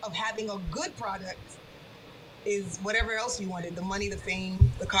byproduct of having a good product is whatever else you wanted: the money, the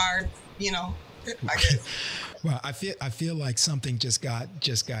fame, the cars, I guess. Well, I feel like something just got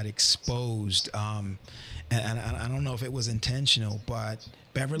exposed, and I don't know if it was intentional, but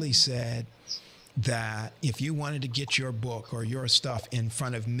Beverly said, that if you wanted to get your book or your stuff in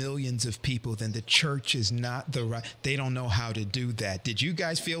front of millions of people, then the church is not the right. They don't know how to do that. Did you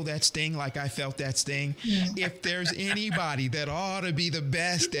guys feel that sting like I felt that sting? Yeah. If there's anybody that ought to be the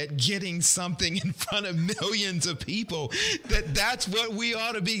best at getting something in front of millions of people, that's what we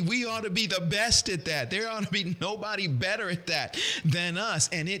ought to be. We ought to be the best at that. There ought to be nobody better at that than us.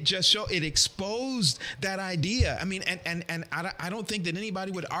 And it just it exposed that idea. I mean, and I don't think that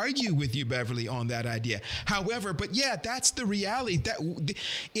anybody would argue with you, Beverly, on that idea. However, but yeah, that's the reality, that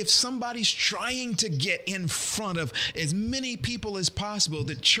if somebody's trying to get in front of as many people as possible,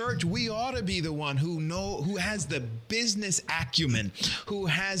 the church, we ought to be the one who has the business acumen, who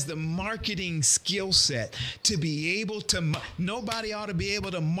has the marketing skill set to be able to, nobody ought to be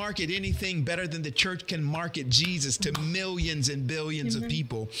able to market anything better than the church can market Jesus to millions and billions of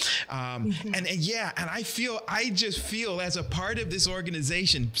people. And I just feel as a part of this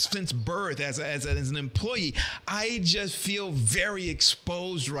organization since birth, as an employee, I just feel very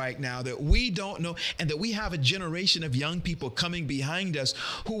exposed right now that we don't know, and that we have a generation of young people coming behind us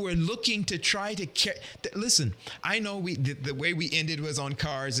who are looking to try to listen. I know the way we ended was on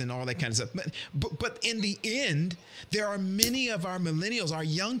cars and all that kind of stuff, but in the end, there are many of our millennials, our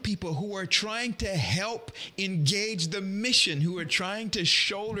young people, who are trying to help engage the mission, who are trying to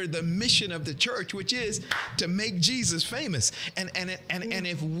shoulder the mission of the church, which is to make Jesus famous. And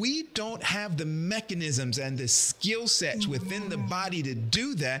if we don't have the mechanisms and the skill sets within the body to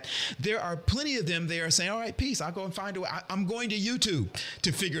do that, there are plenty of them. They are saying, all right, peace, I'll go and find a way. I'm going to YouTube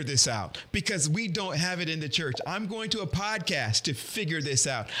to figure this out because we don't have it in the church. I'm going to a podcast to figure this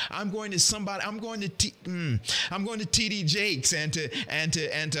out. I'm going to TD Jakes and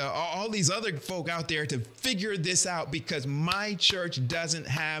to all these other folk out there to figure this out, because my church doesn't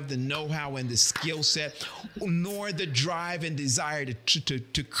have the know-how and the skill set, nor the drive and desire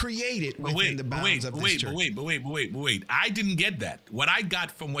to create it within the bounds of this church. But wait. I didn't get that. What I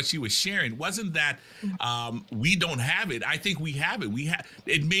got from what she was sharing wasn't that we don't have it. I think we have it.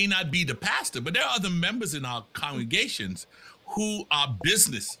 It may not be the pastor, but there are other members in our congregations who are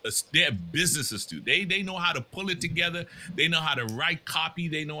they're business astute. They know how to pull it together. They know how to write copy.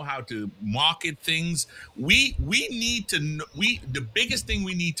 They know how to market things. We need to know, the biggest thing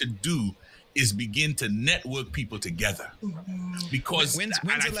we need to do is begin to network people together. Because when's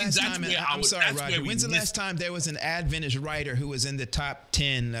the last time there was an Adventist writer who was in the top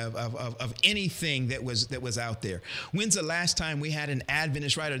 10 of anything that was out there? When's the last time we had an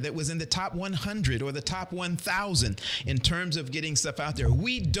Adventist writer that was in the top 100 or the top 1,000 in terms of getting stuff out there?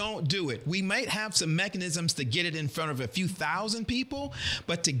 We don't do it. We might have some mechanisms to get it in front of a few thousand people,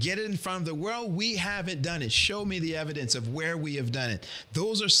 but to get it in front of the world, we haven't done it. Show me the evidence of where we have done it.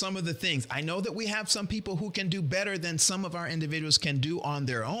 Those are some of the things. I know that we have some people who can do better than some of our individuals can do on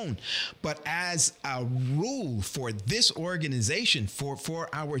their own. But as a rule for this organization, for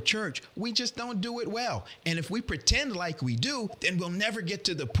our church, we just don't do it well. And if we pretend like we do, then we'll never get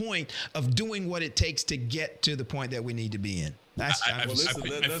to the point of doing what it takes to get to the point that we need to be in. I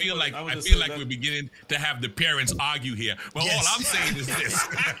feel like we're beginning to have the parents argue here. But yes. All I'm saying is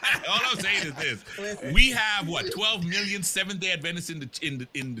this. We have 12 million Seventh-day Adventists in the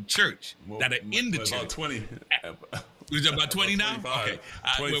church that are in the church. About 20. Is it about 20 now? Okay.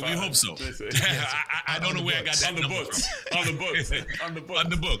 Well, we hope so. I don't know where I got that number from. On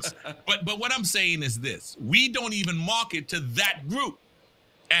the books. But what I'm saying is this. We don't even market to that group.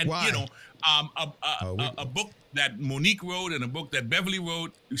 And, why? A book that Monique wrote and a book that Beverly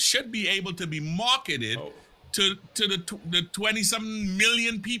wrote should be able to be marketed to the 20-something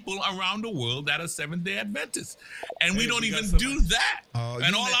million people around the world that are Seventh-day Adventists. And we don't even do that.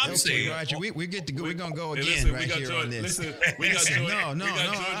 And all I'm saying... Roger, we get to go. We're going to go again right here on this.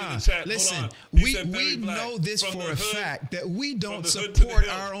 Listen, we know this for a fact that we don't support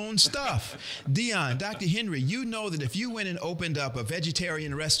our own stuff. Dion, Dr. Henry, you know that if you went and opened up a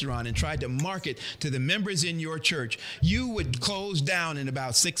vegetarian restaurant and tried to market to the members in your church, you would close down in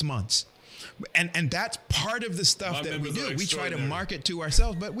about 6 months. And that's part of the stuff that we do. We try to market to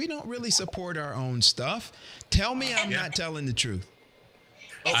ourselves, but we don't really support our own stuff. Tell me I'm not telling the truth.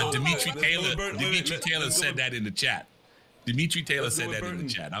 Dimitri Taylor said that in the chat. Dimitri Taylor said that in the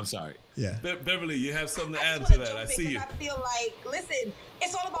chat. I'm sorry. Yeah. Beverly, you have something to add to that. I see you. I feel like, listen,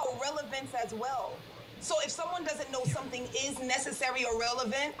 it's all about relevance as well. So if someone doesn't know something is necessary or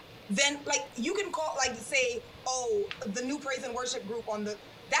relevant, then like you can call, like say, the new praise and worship group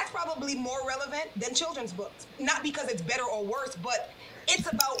that's probably more relevant than children's books. Not because it's better or worse, but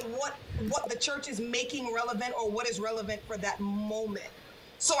it's about what the church is making relevant or what is relevant for that moment.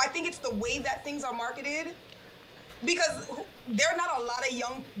 So I think it's the way that things are marketed because there are not a lot of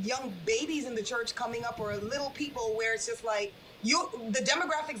young babies in the church coming up, or little people, where it's just like the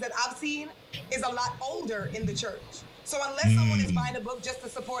demographics that I've seen is a lot older in the church. So unless someone is buying a book just to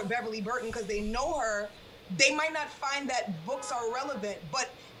support Beverly Burton because they know her, they might not find that books are relevant. But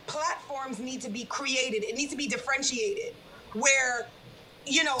platforms need to be created. It needs to be differentiated, where,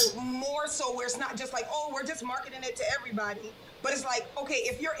 you know, more so where it's not just like, oh, we're just marketing it to everybody. But it's like, okay,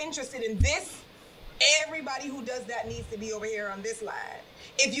 if you're interested in this, everybody who does that needs to be over here on this line.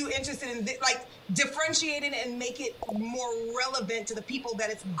 If you're interested in like, differentiate it and make it more relevant to the people that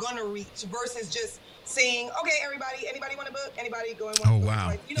it's gonna reach, versus just saying, okay, anybody want a book? Anybody going? Oh, wow.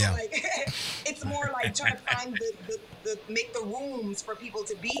 Like, you know, like it's more like trying to find the make the rooms for people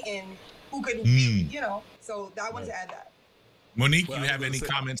to be in who could really, you know. So I wanted to add that. Monique, you have any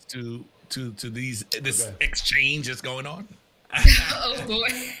comments to this exchange that's going on? Oh boy.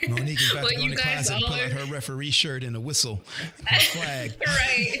 Monique is about to go in the closet and pull out her referee shirt and a whistle and a flag.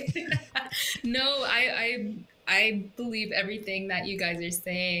 Right. No, I believe everything that you guys are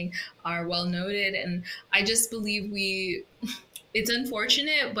saying are well noted, and I just believe it's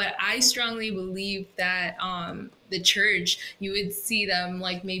unfortunate, but I strongly believe that the church, you would see them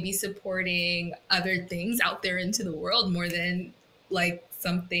like maybe supporting other things out there into the world more than like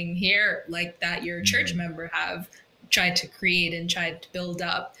something here like that your church member have tried to create and tried to build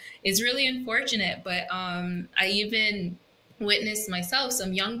up. Is really unfortunate, but I even witnessed myself,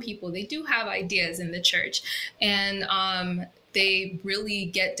 some young people, they do have ideas in the church, and they really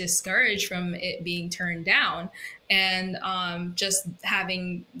get discouraged from it being turned down, and just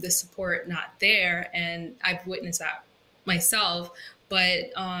having the support not there. And I've witnessed that myself,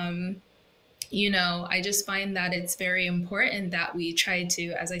 but you know, I just find that it's very important that we try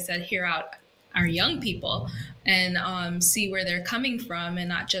to, as I said, hear out our young people and see where they're coming from, and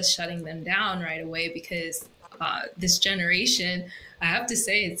not just shutting them down right away, because this generation, I have to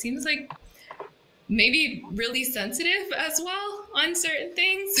say, it seems like maybe really sensitive as well on certain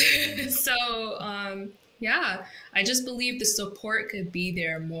things. So yeah, I just believe the support could be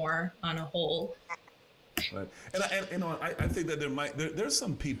there more on a whole. Right. And I think that there's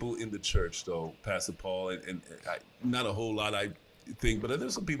some people in the church, though, Pastor Paul, and not a whole lot, I think, but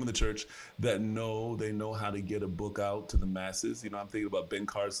there's some people in the church that know how to get a book out to the masses. You know, I'm thinking about Ben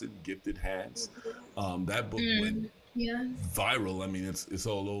Carson, Gifted Hands. That book went viral. I mean, it's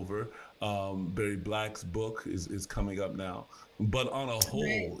all over. Barry Black's book is coming up now. But on a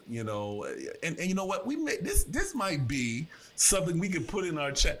whole, you know, and you know what, we make this might be something we could put in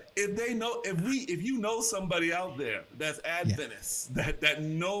our chat. If you know somebody out there that's Adventist, that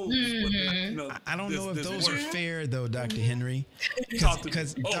knows what you know, I don't know if those are fair though, Dr. Henry,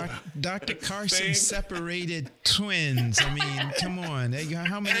 because Dr. Carson separated twins. I mean, come on,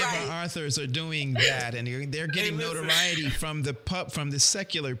 how many of our authors are doing that, and they're getting notoriety from the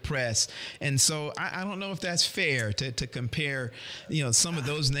secular press, and so I don't know if that's fair to compare, you know, some of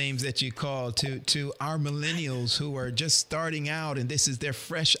those names that you call to our millennials who are just starting out, and this is their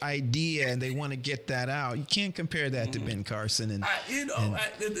fresh idea and they want to get that out. You can't compare that to Ben Carson and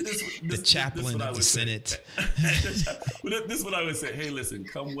the chaplain of the Senate. This is what I would say. Hey, listen,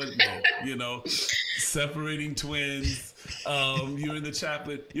 come with me. You know, separating twins. You're in the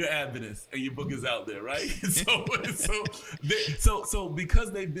chaplain. You're Adventist, and your book is out there, right? So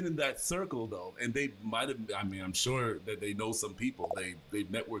because they've been in that circle, though, and they might have. I mean, I'm sure that they know some people. They've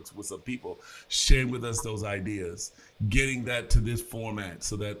networked with some people, sharing with us those ideas, getting that to this format,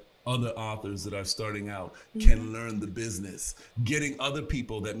 so that other authors that are starting out can learn the business, getting other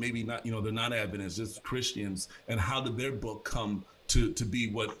people that maybe not, you know, they're not Adventists, just Christians, and how did their book come to be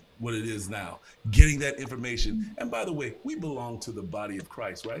what it is now, getting that information. And by the way, we belong to the body of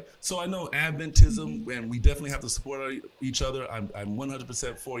Christ, right? So I know Adventism, and we definitely have to support each other. I'm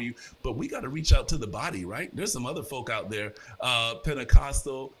 100% for you, but we got to reach out to the body, right? There's some other folk out there,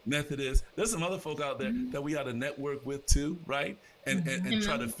 Pentecostal, Methodist. There's some other folk out there that we got to network with too, right? And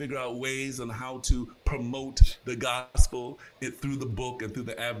try to figure out ways on how to promote the gospel through the book and through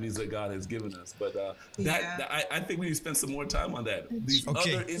the avenues that God has given us. But I think we need to spend some more time on that. These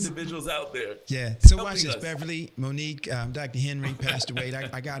other individuals out there. Yeah. So watch this, Beverly, Monique, Dr. Henry, Pastor Wade.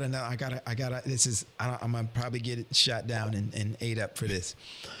 I gotta. This is. I'm gonna probably get it shot down and ate up for this.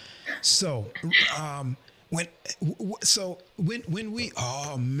 So. When we,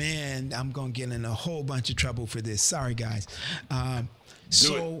 oh man, I'm gonna get in a whole bunch of trouble for this. Sorry, guys.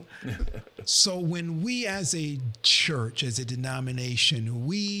 So when we as a church, as a denomination,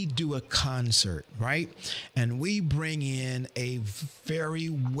 we do a concert, right? And we bring in a very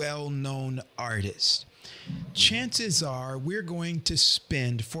well-known artist. chances are we're going to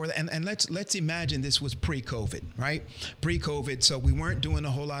spend for that. And let's imagine this was pre-COVID, right? Pre-COVID, so we weren't doing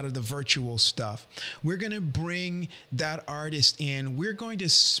a whole lot of the virtual stuff. We're going to bring that artist in. We're going to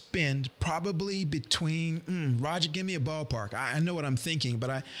spend probably between, Roger, give me a ballpark. I know what I'm thinking,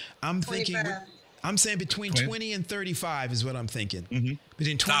 but I'm thinking, I'm saying between 20 and 35 is what I'm thinking.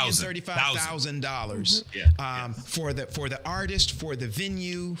 Between $20,000 and $35,000 for the artist, for the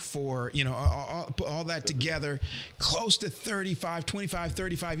venue, for all that together, close to $35, $25,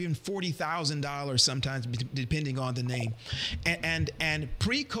 $35, even $40,000 sometimes, depending on the name. And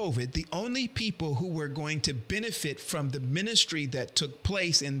pre-COVID, the only people who were going to benefit from the ministry that took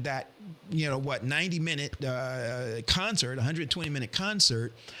place in that 90-minute concert, 120-minute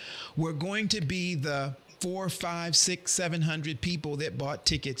concert, were going to be the 400, 500, 600, 700 people that bought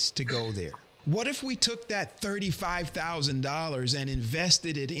tickets to go there. What if we took that $35,000 and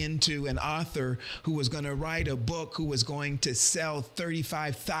invested it into an author who was going to write a book, who was going to sell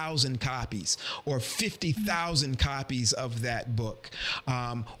 35,000 copies or 50,000 copies of that book,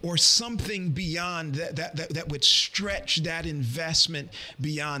 or something beyond that would stretch that investment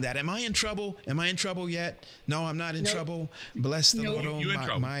beyond that? Am I in trouble? Am I in trouble yet? No, I'm not in trouble. Bless the Lord,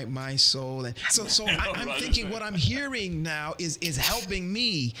 my soul. And so I'm thinking what I'm hearing now is helping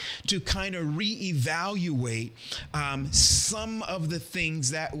me to kind of reevaluate some of the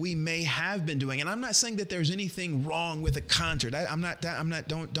things that we may have been doing. And I'm not saying that there's anything wrong with a concert.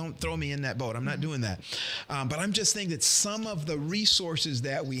 Don't throw me in that boat. I'm not doing that. But I'm just saying that some of the resources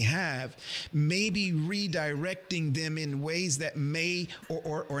that we have, maybe redirecting them in ways that may,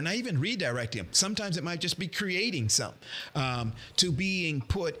 or not even redirecting them. Sometimes it might just be creating some, to being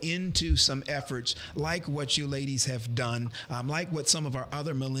put into some efforts like what you ladies have done, like what some of our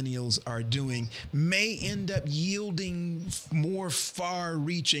other millennials are doing, may end up yielding more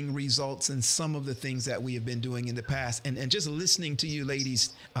far-reaching results than some of the things that we have been doing in the past. And just listening to you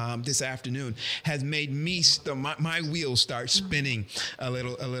ladies this afternoon has made me my wheels start spinning a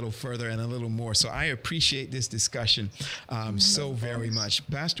little further and a little more. So I appreciate this discussion so very much,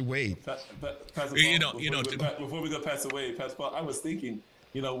 Pastor Wade. Pastor Paul, before we go Pastor Wade, Pastor Paul, I was thinking,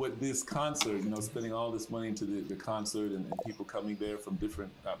 with this concert, spending all this money into the concert and people coming there from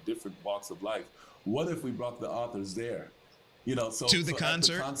different walks of life. What if we brought the authors there? To the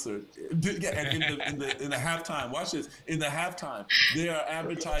concert? And in the halftime, watch this. In the halftime, they are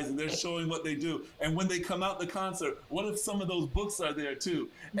advertising, they're showing what they do. And when they come out the concert, what if some of those books are there too?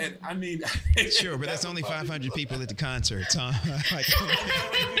 And I mean, sure, but that's only 500 people at the concert. Huh?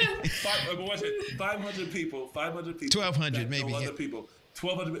 500 people. 1,200 maybe. No other people.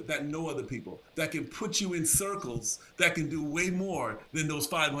 1,200 that know other people, that can put you in circles, that can do way more than those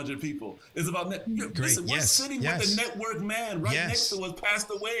 500 people. It's about listen, we're sitting with the network man right next to us,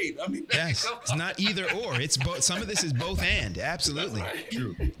 Pastor Wade. I mean, it's not either or. It's both. Some of this is both and. Absolutely. Right.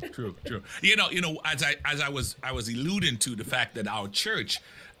 True. As I was alluding to the fact that our church,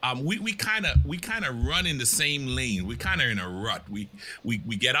 we kind of run in the same lane. We kind of in a rut. We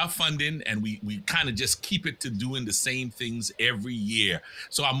get our funding and we kind of just keep it to doing the same things every year.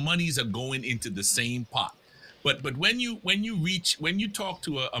 So our monies are going into the same pot. But when you talk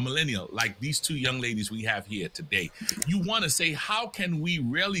to a millennial like these two young ladies we have here today, you want to say, how can we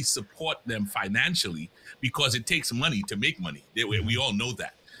really support them financially? Because it takes money to make money. We all know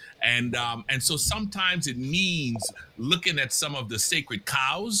that. And so sometimes it means looking at some of the sacred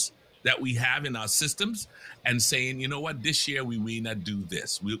cows that we have in our systems and saying, you know what, this year we may not do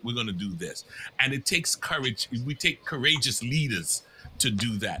this. We're going to do this. And it takes courage. We take courageous leaders to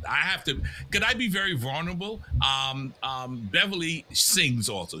do that. Could I be very vulnerable? Beverly sings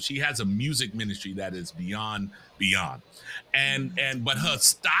also. She has a music ministry that is beyond. But her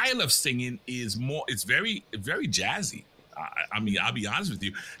style of singing is it's very, very jazzy. I mean, I'll be honest with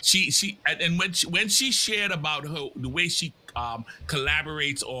you. She when she shared about the way she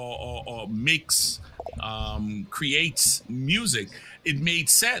collaborates or makes creates music, it made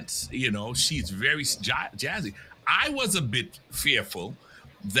sense. She's very jazzy. I was a bit fearful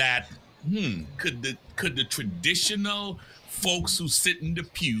that could the traditional folks who sit in the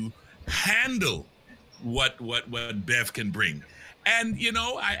pew handle what Bev can bring. And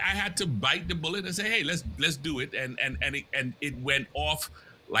I had to bite the bullet and say, hey, let's do it. And it went off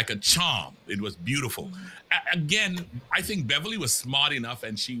like a charm. It was beautiful. Again, I think Beverly was smart enough,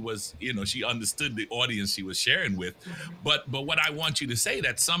 and she was, she understood the audience she was sharing with. But what I want you to say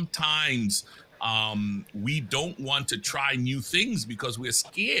that sometimes we don't want to try new things because we're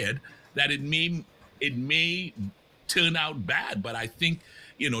scared that it may turn out bad. But I think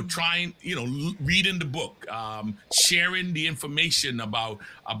trying, reading the book, sharing the information about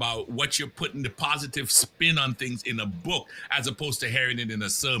what you're putting the positive spin on things in a book, as opposed to hearing it in a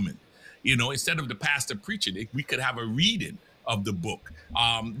sermon. Instead of the pastor preaching it, we could have a reading of the book.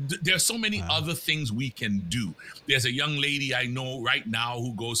 There are so many other things we can do. There's a young lady I know right now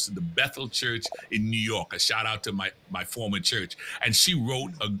who goes to the Bethel Church in New York. A shout out to my former church. And she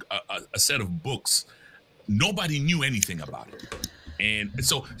wrote a set of books. Nobody knew anything about it. And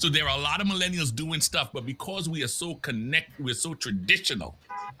so there are a lot of millennials doing stuff, but because we are so we're so traditional,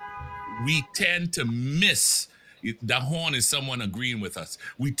 we tend to miss. The horn is someone agreeing with us.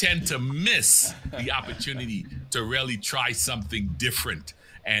 We tend to miss the opportunity to really try something different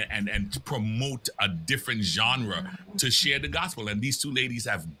and to promote a different genre to share the gospel. And these two ladies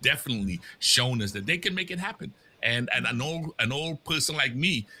have definitely shown us that they can make it happen. And an old person like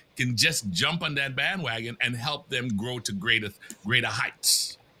me can just jump on that bandwagon and help them grow to greater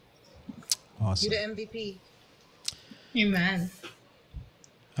heights. Awesome. You're the MVP. Amen.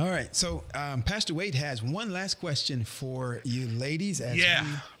 All right. So Pastor Wade has one last question for you ladies.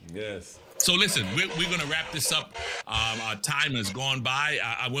 Yes. So listen, we're going to wrap this up. Our time has gone by.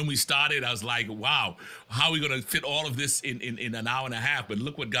 When we started, I was like, wow, how are we going to fit all of this in an hour and a half? But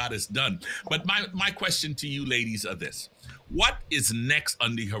look what God has done. But my question to you ladies are this. What is next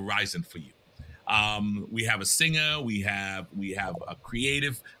on the horizon for you? We have a singer, we have a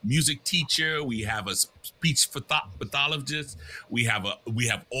creative music teacher, we have a speech pathologist, we have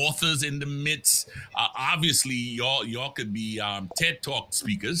authors in the midst. Obviously, y'all could be TED Talk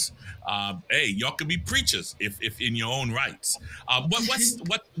speakers. Hey, y'all could be preachers if in your own rights.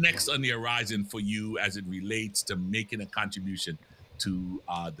 What's next on the horizon for you as it relates to making a contribution to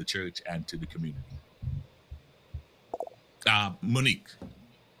the church and to the community? Monique.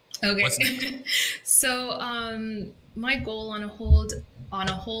 Okay. So my goal on a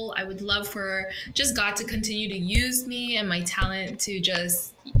whole, I would love for just God to continue to use me and my talent to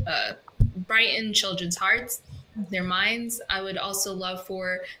just brighten children's hearts, their minds. I would also love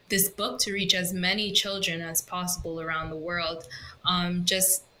for this book to reach as many children as possible around the world,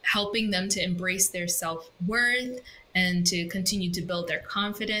 just helping them to embrace their self-worth and to continue to build their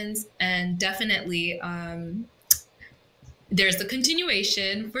confidence. And definitely, there's a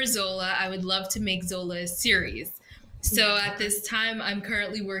continuation for Zola. I would love to make Zola a series. So at this time, I'm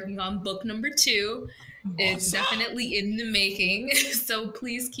currently working on book number 2. It's definitely in the making. So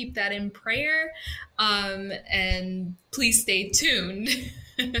please keep that in prayer. And please stay tuned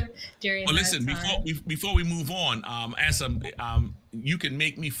during that listen, time. before we move on, you can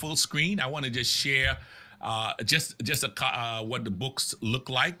make me full screen. I want to just share what the books look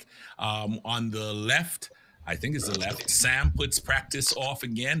like. On the left, I think it's the left. Sam puts practice off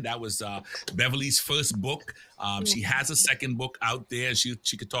again. That was Beverly's first book. She has a second book out there. She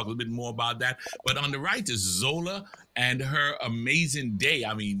could talk a little bit more about that. But on the right is Zola and her amazing day.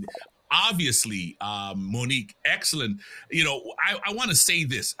 I mean, obviously, Monique, excellent. I want to say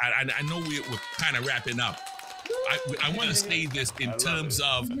this. I know we're kind of wrapping up. I want to say this in terms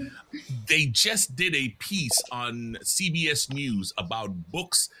of they just did a piece on CBS News about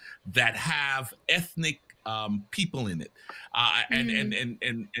books that have ethnic people in it,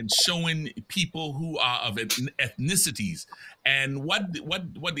 and showing people who are of ethnicities. And what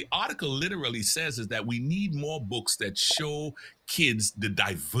the article literally says is that we need more books that show kids the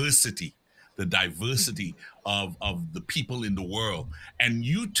diversity of the people in the world. And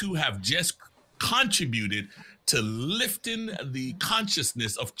you two have just contributed to lifting the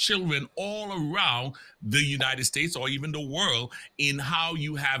consciousness of children all around the United States or even the world in how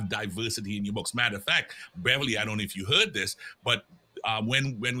you have diversity in your books. Matter of fact, Beverly, I don't know if you heard this, but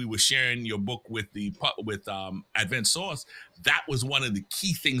when we were sharing your book with Advent Source, that was one of the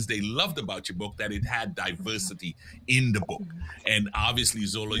key things they loved about your book, that it had diversity in the book. And obviously,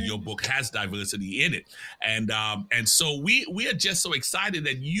 Zola, your book has diversity in it. And so we are just so excited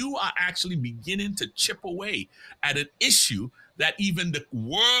that you are actually beginning to chip away at an issue that even the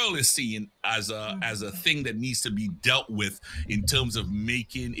world is seeing as a thing that needs to be dealt with in terms of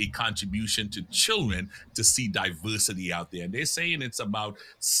making a contribution to children to see diversity out there. And they're saying it's about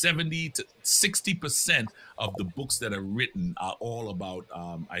 70 to 60% of the books that are written are all about,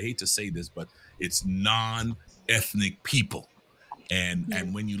 I hate to say this, but it's non-ethnic people.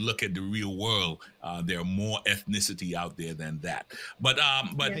 And when you look at the real world, there are more ethnicity out there than that. But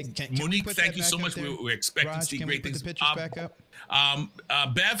Monique, thank you so much. We're expecting to see great things. Put the pictures back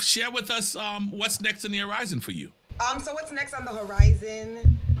up? Bev, share with us what's next on the horizon for you. So what's next on the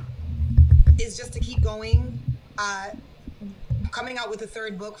horizon is just to keep going. coming out with a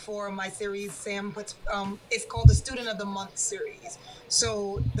third book for my series. Sam puts, it's called the Student of the Month series.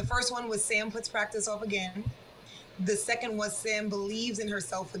 So the first one was Sam Puts Practice Off Again. The second was Sam Believes in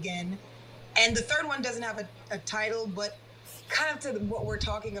Herself Again. And the third one doesn't have a title, but kind of to what we're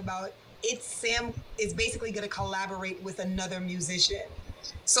talking about, it's Sam is basically going to collaborate with another musician.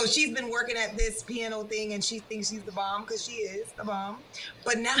 So she's been working at this piano thing and she thinks she's the bomb because she is the bomb.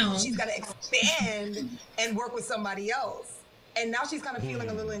 But now she's got to expand and work with somebody else. And now she's kind of feeling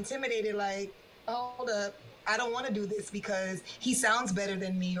a little intimidated, like, hold up, I don't want to do this because he sounds better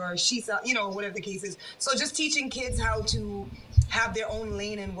than me or she sounds, you know, whatever the case is. So just teaching kids how to have their own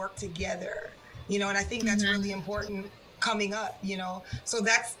lane and work together, you know, and I think that's really important coming up, you know. So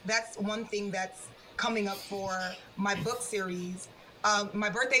that's one thing that's coming up for my book series. My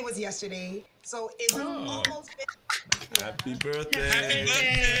birthday was yesterday, so it was almost been... Happy birthday!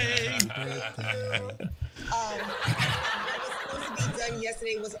 Happy birthday! What was supposed to be done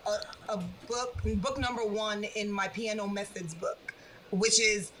yesterday was a book number 1 in my piano methods book, which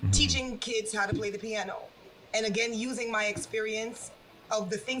is teaching kids how to play the piano, and again using my experience of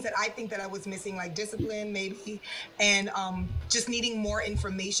the things that I think that I was missing, like discipline maybe, and just needing more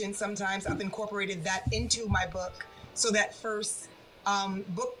information. Sometimes I've incorporated that into my book, so that first.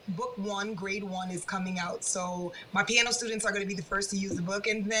 Book 1, grade 1 is coming out. So my piano students are going to be the first to use the book.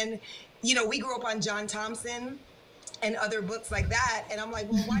 And then, you know, we grew up on John Thompson and other books like that. And I'm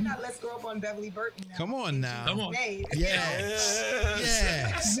like, well, why not let's grow up on Beverly Burton now? Come on now. Come on. Yes.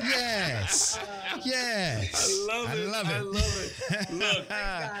 I love it. Look.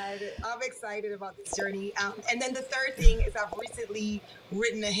 I'm excited about this journey. And then the third thing is I've recently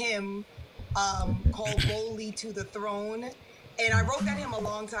written a hymn called Boldly to the Throne. And I wrote that hymn a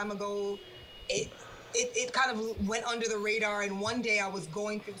long time ago. It kind of went under the radar. And one day I was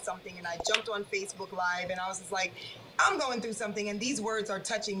going through something and I jumped on Facebook Live and I was just like, I'm going through something and these words are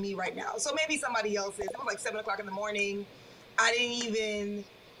touching me right now. So maybe somebody else is. It was like 7 o'clock in the morning. I didn't even,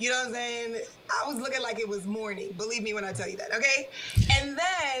 you know what I'm saying? I was looking like it was morning. Believe me when I tell you that, okay? And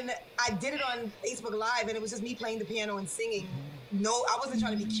then I did it on Facebook Live and it was just me playing the piano and singing. No, I wasn't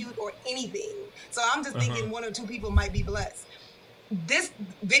trying to be cute or anything. So I'm just thinking 1 or 2 people might be blessed. This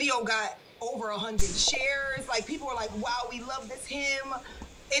video got over 100 shares. Like, people were like, wow, we love this hymn.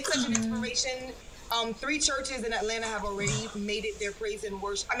 It's such an inspiration. 3 churches in Atlanta have already made it their praise and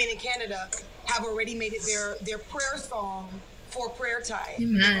worship. I mean, in Canada, have already made it their prayer song for prayer time.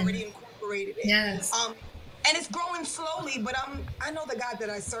 They've already incorporated it. Yes. And it's growing slowly, but I know the God that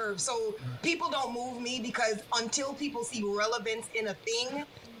I serve. So people don't move me because until people see relevance in a thing,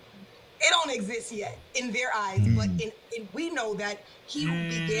 it don't exist yet in their eyes, but we know that he who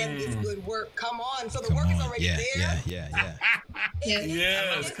began this good work. Come on, so the work is already there.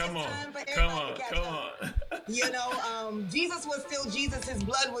 Yes, come on. You know, Jesus was still Jesus. His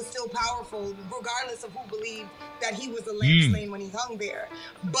blood was still powerful, regardless of who believed that he was the lamb slain when he hung there.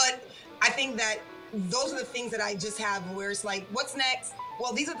 But I think that those are the things that I just have where it's like, what's next?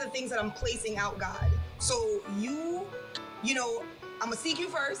 Well, these are the things that I'm placing out, God. So you know, I'm gonna seek you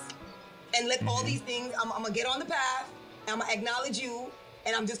first. And let all these things, I'm going to get on the path, and I'm going to acknowledge you,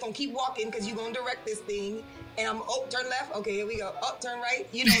 and I'm just going to keep walking because you're going to direct this thing. And turn left. Okay, here we go. Turn right.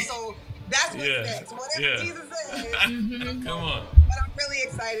 You know, so that's what's next. Whatever Jesus says. Come on. But I'm really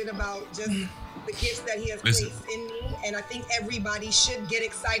excited about just the gifts that he has placed in me. And I think everybody should get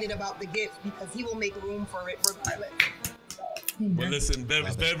excited about the gifts because he will make room for it regardless. Well, listen,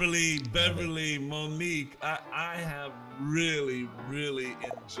 Beverly, Monique, I have really, really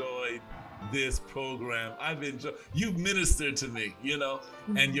enjoyed this program. You've ministered to me, you know,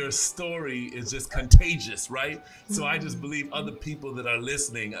 and your story is just contagious, right? So I just believe other people that are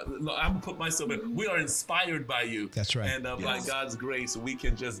listening, I'm gonna put myself in, we are inspired by you. That's right. And by God's grace, we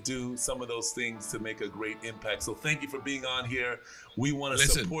can just do some of those things to make a great impact. So thank you for being on here. We want to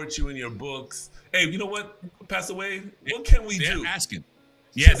support you in your books. Hey, you know what, Pastor Wade? What can we do? They're asking.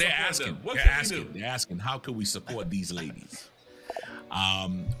 Yeah, they're asking. They're asking, how can we support these ladies?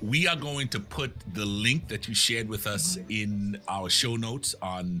 We are going to put the link that you shared with us in our show notes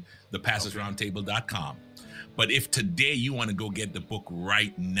on thepastorsroundtable.com. But if today you want to go get the book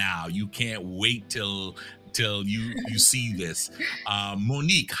right now, you can't wait till you see this.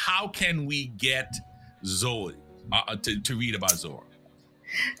 Monique, how can we get Zoe to read about Zora?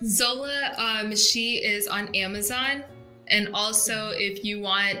 Zola, she is on Amazon. And also, if you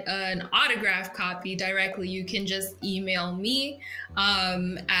want an autographed copy directly, you can just email me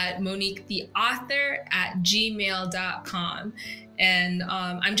at moniquetheauthor@gmail.com. And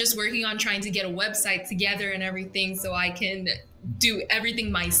I'm just working on trying to get a website together and everything so I can do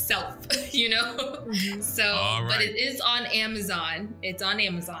everything myself, you know? So, All right. but it is on Amazon. It's on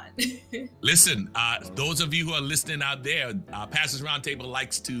Amazon. Listen, those of you who are listening out there, Pastors Roundtable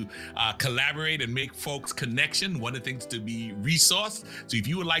likes to collaborate and make folks connection. One of the things to be resourced. So if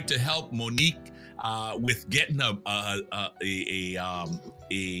you would like to help Monique with getting a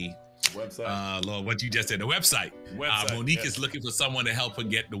Website. Lord, what you just said, the website. Monique is looking for someone to help her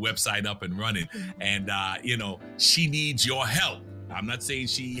get the website up and running. And, you know, she needs your help. I'm not saying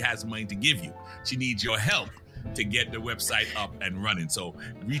she has money to give you. She needs your help to get the website up and running. So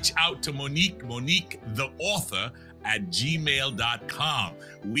reach out to Monique, the author, at gmail.com.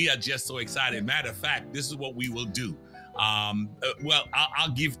 We are just so excited. Matter of fact, this is what we will do. Well,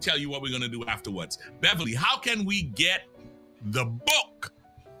 I'll tell you what we're going to do afterwards. Beverly, how can we get the book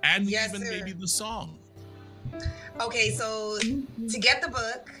and even maybe the song? Okay, so to get the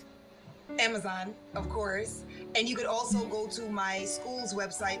book, Amazon, of course, and you could also go to my school's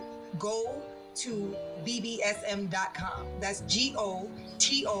website. Go to bbsm.com. That's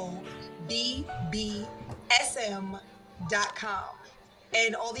GOTOBBSM.com.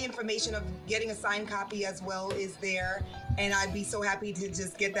 And all the information of getting a signed copy as well is there. And I'd be so happy to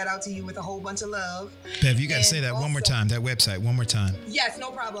just get that out to you with a whole bunch of love. Bev, you got to say that one more time, that website, one more time. Yes,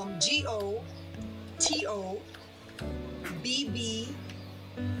 no problem.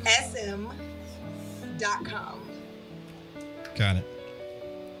 GOTOBBSM.com. Got it.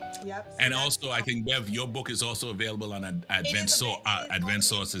 Yep. So and also, I think, Bev, your book is also available on Advanced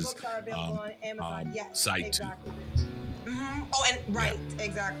Sources books are available on Amazon. Yes, site exactly. Oh, and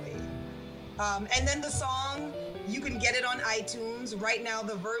exactly. And then the song, you can get it on iTunes. Right now,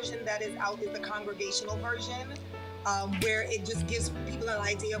 the version that is out is the congregational version, where it just gives people an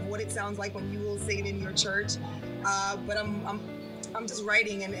idea of what it sounds like when you will sing it in your church. But I'm just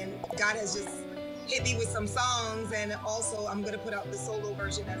writing, and God has just hit me with some songs, and also I'm going to put out the solo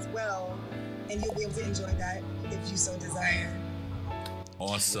version as well, and you'll be able to enjoy that if you so desire.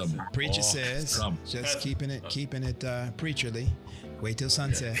 Awesome. Preacher says, just keeping it preacherly. Wait till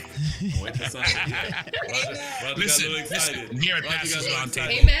sunset. Wait till sunset. Yeah. Listen, here at Pastors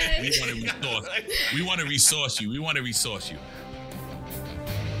Roundtable, we want to resource you.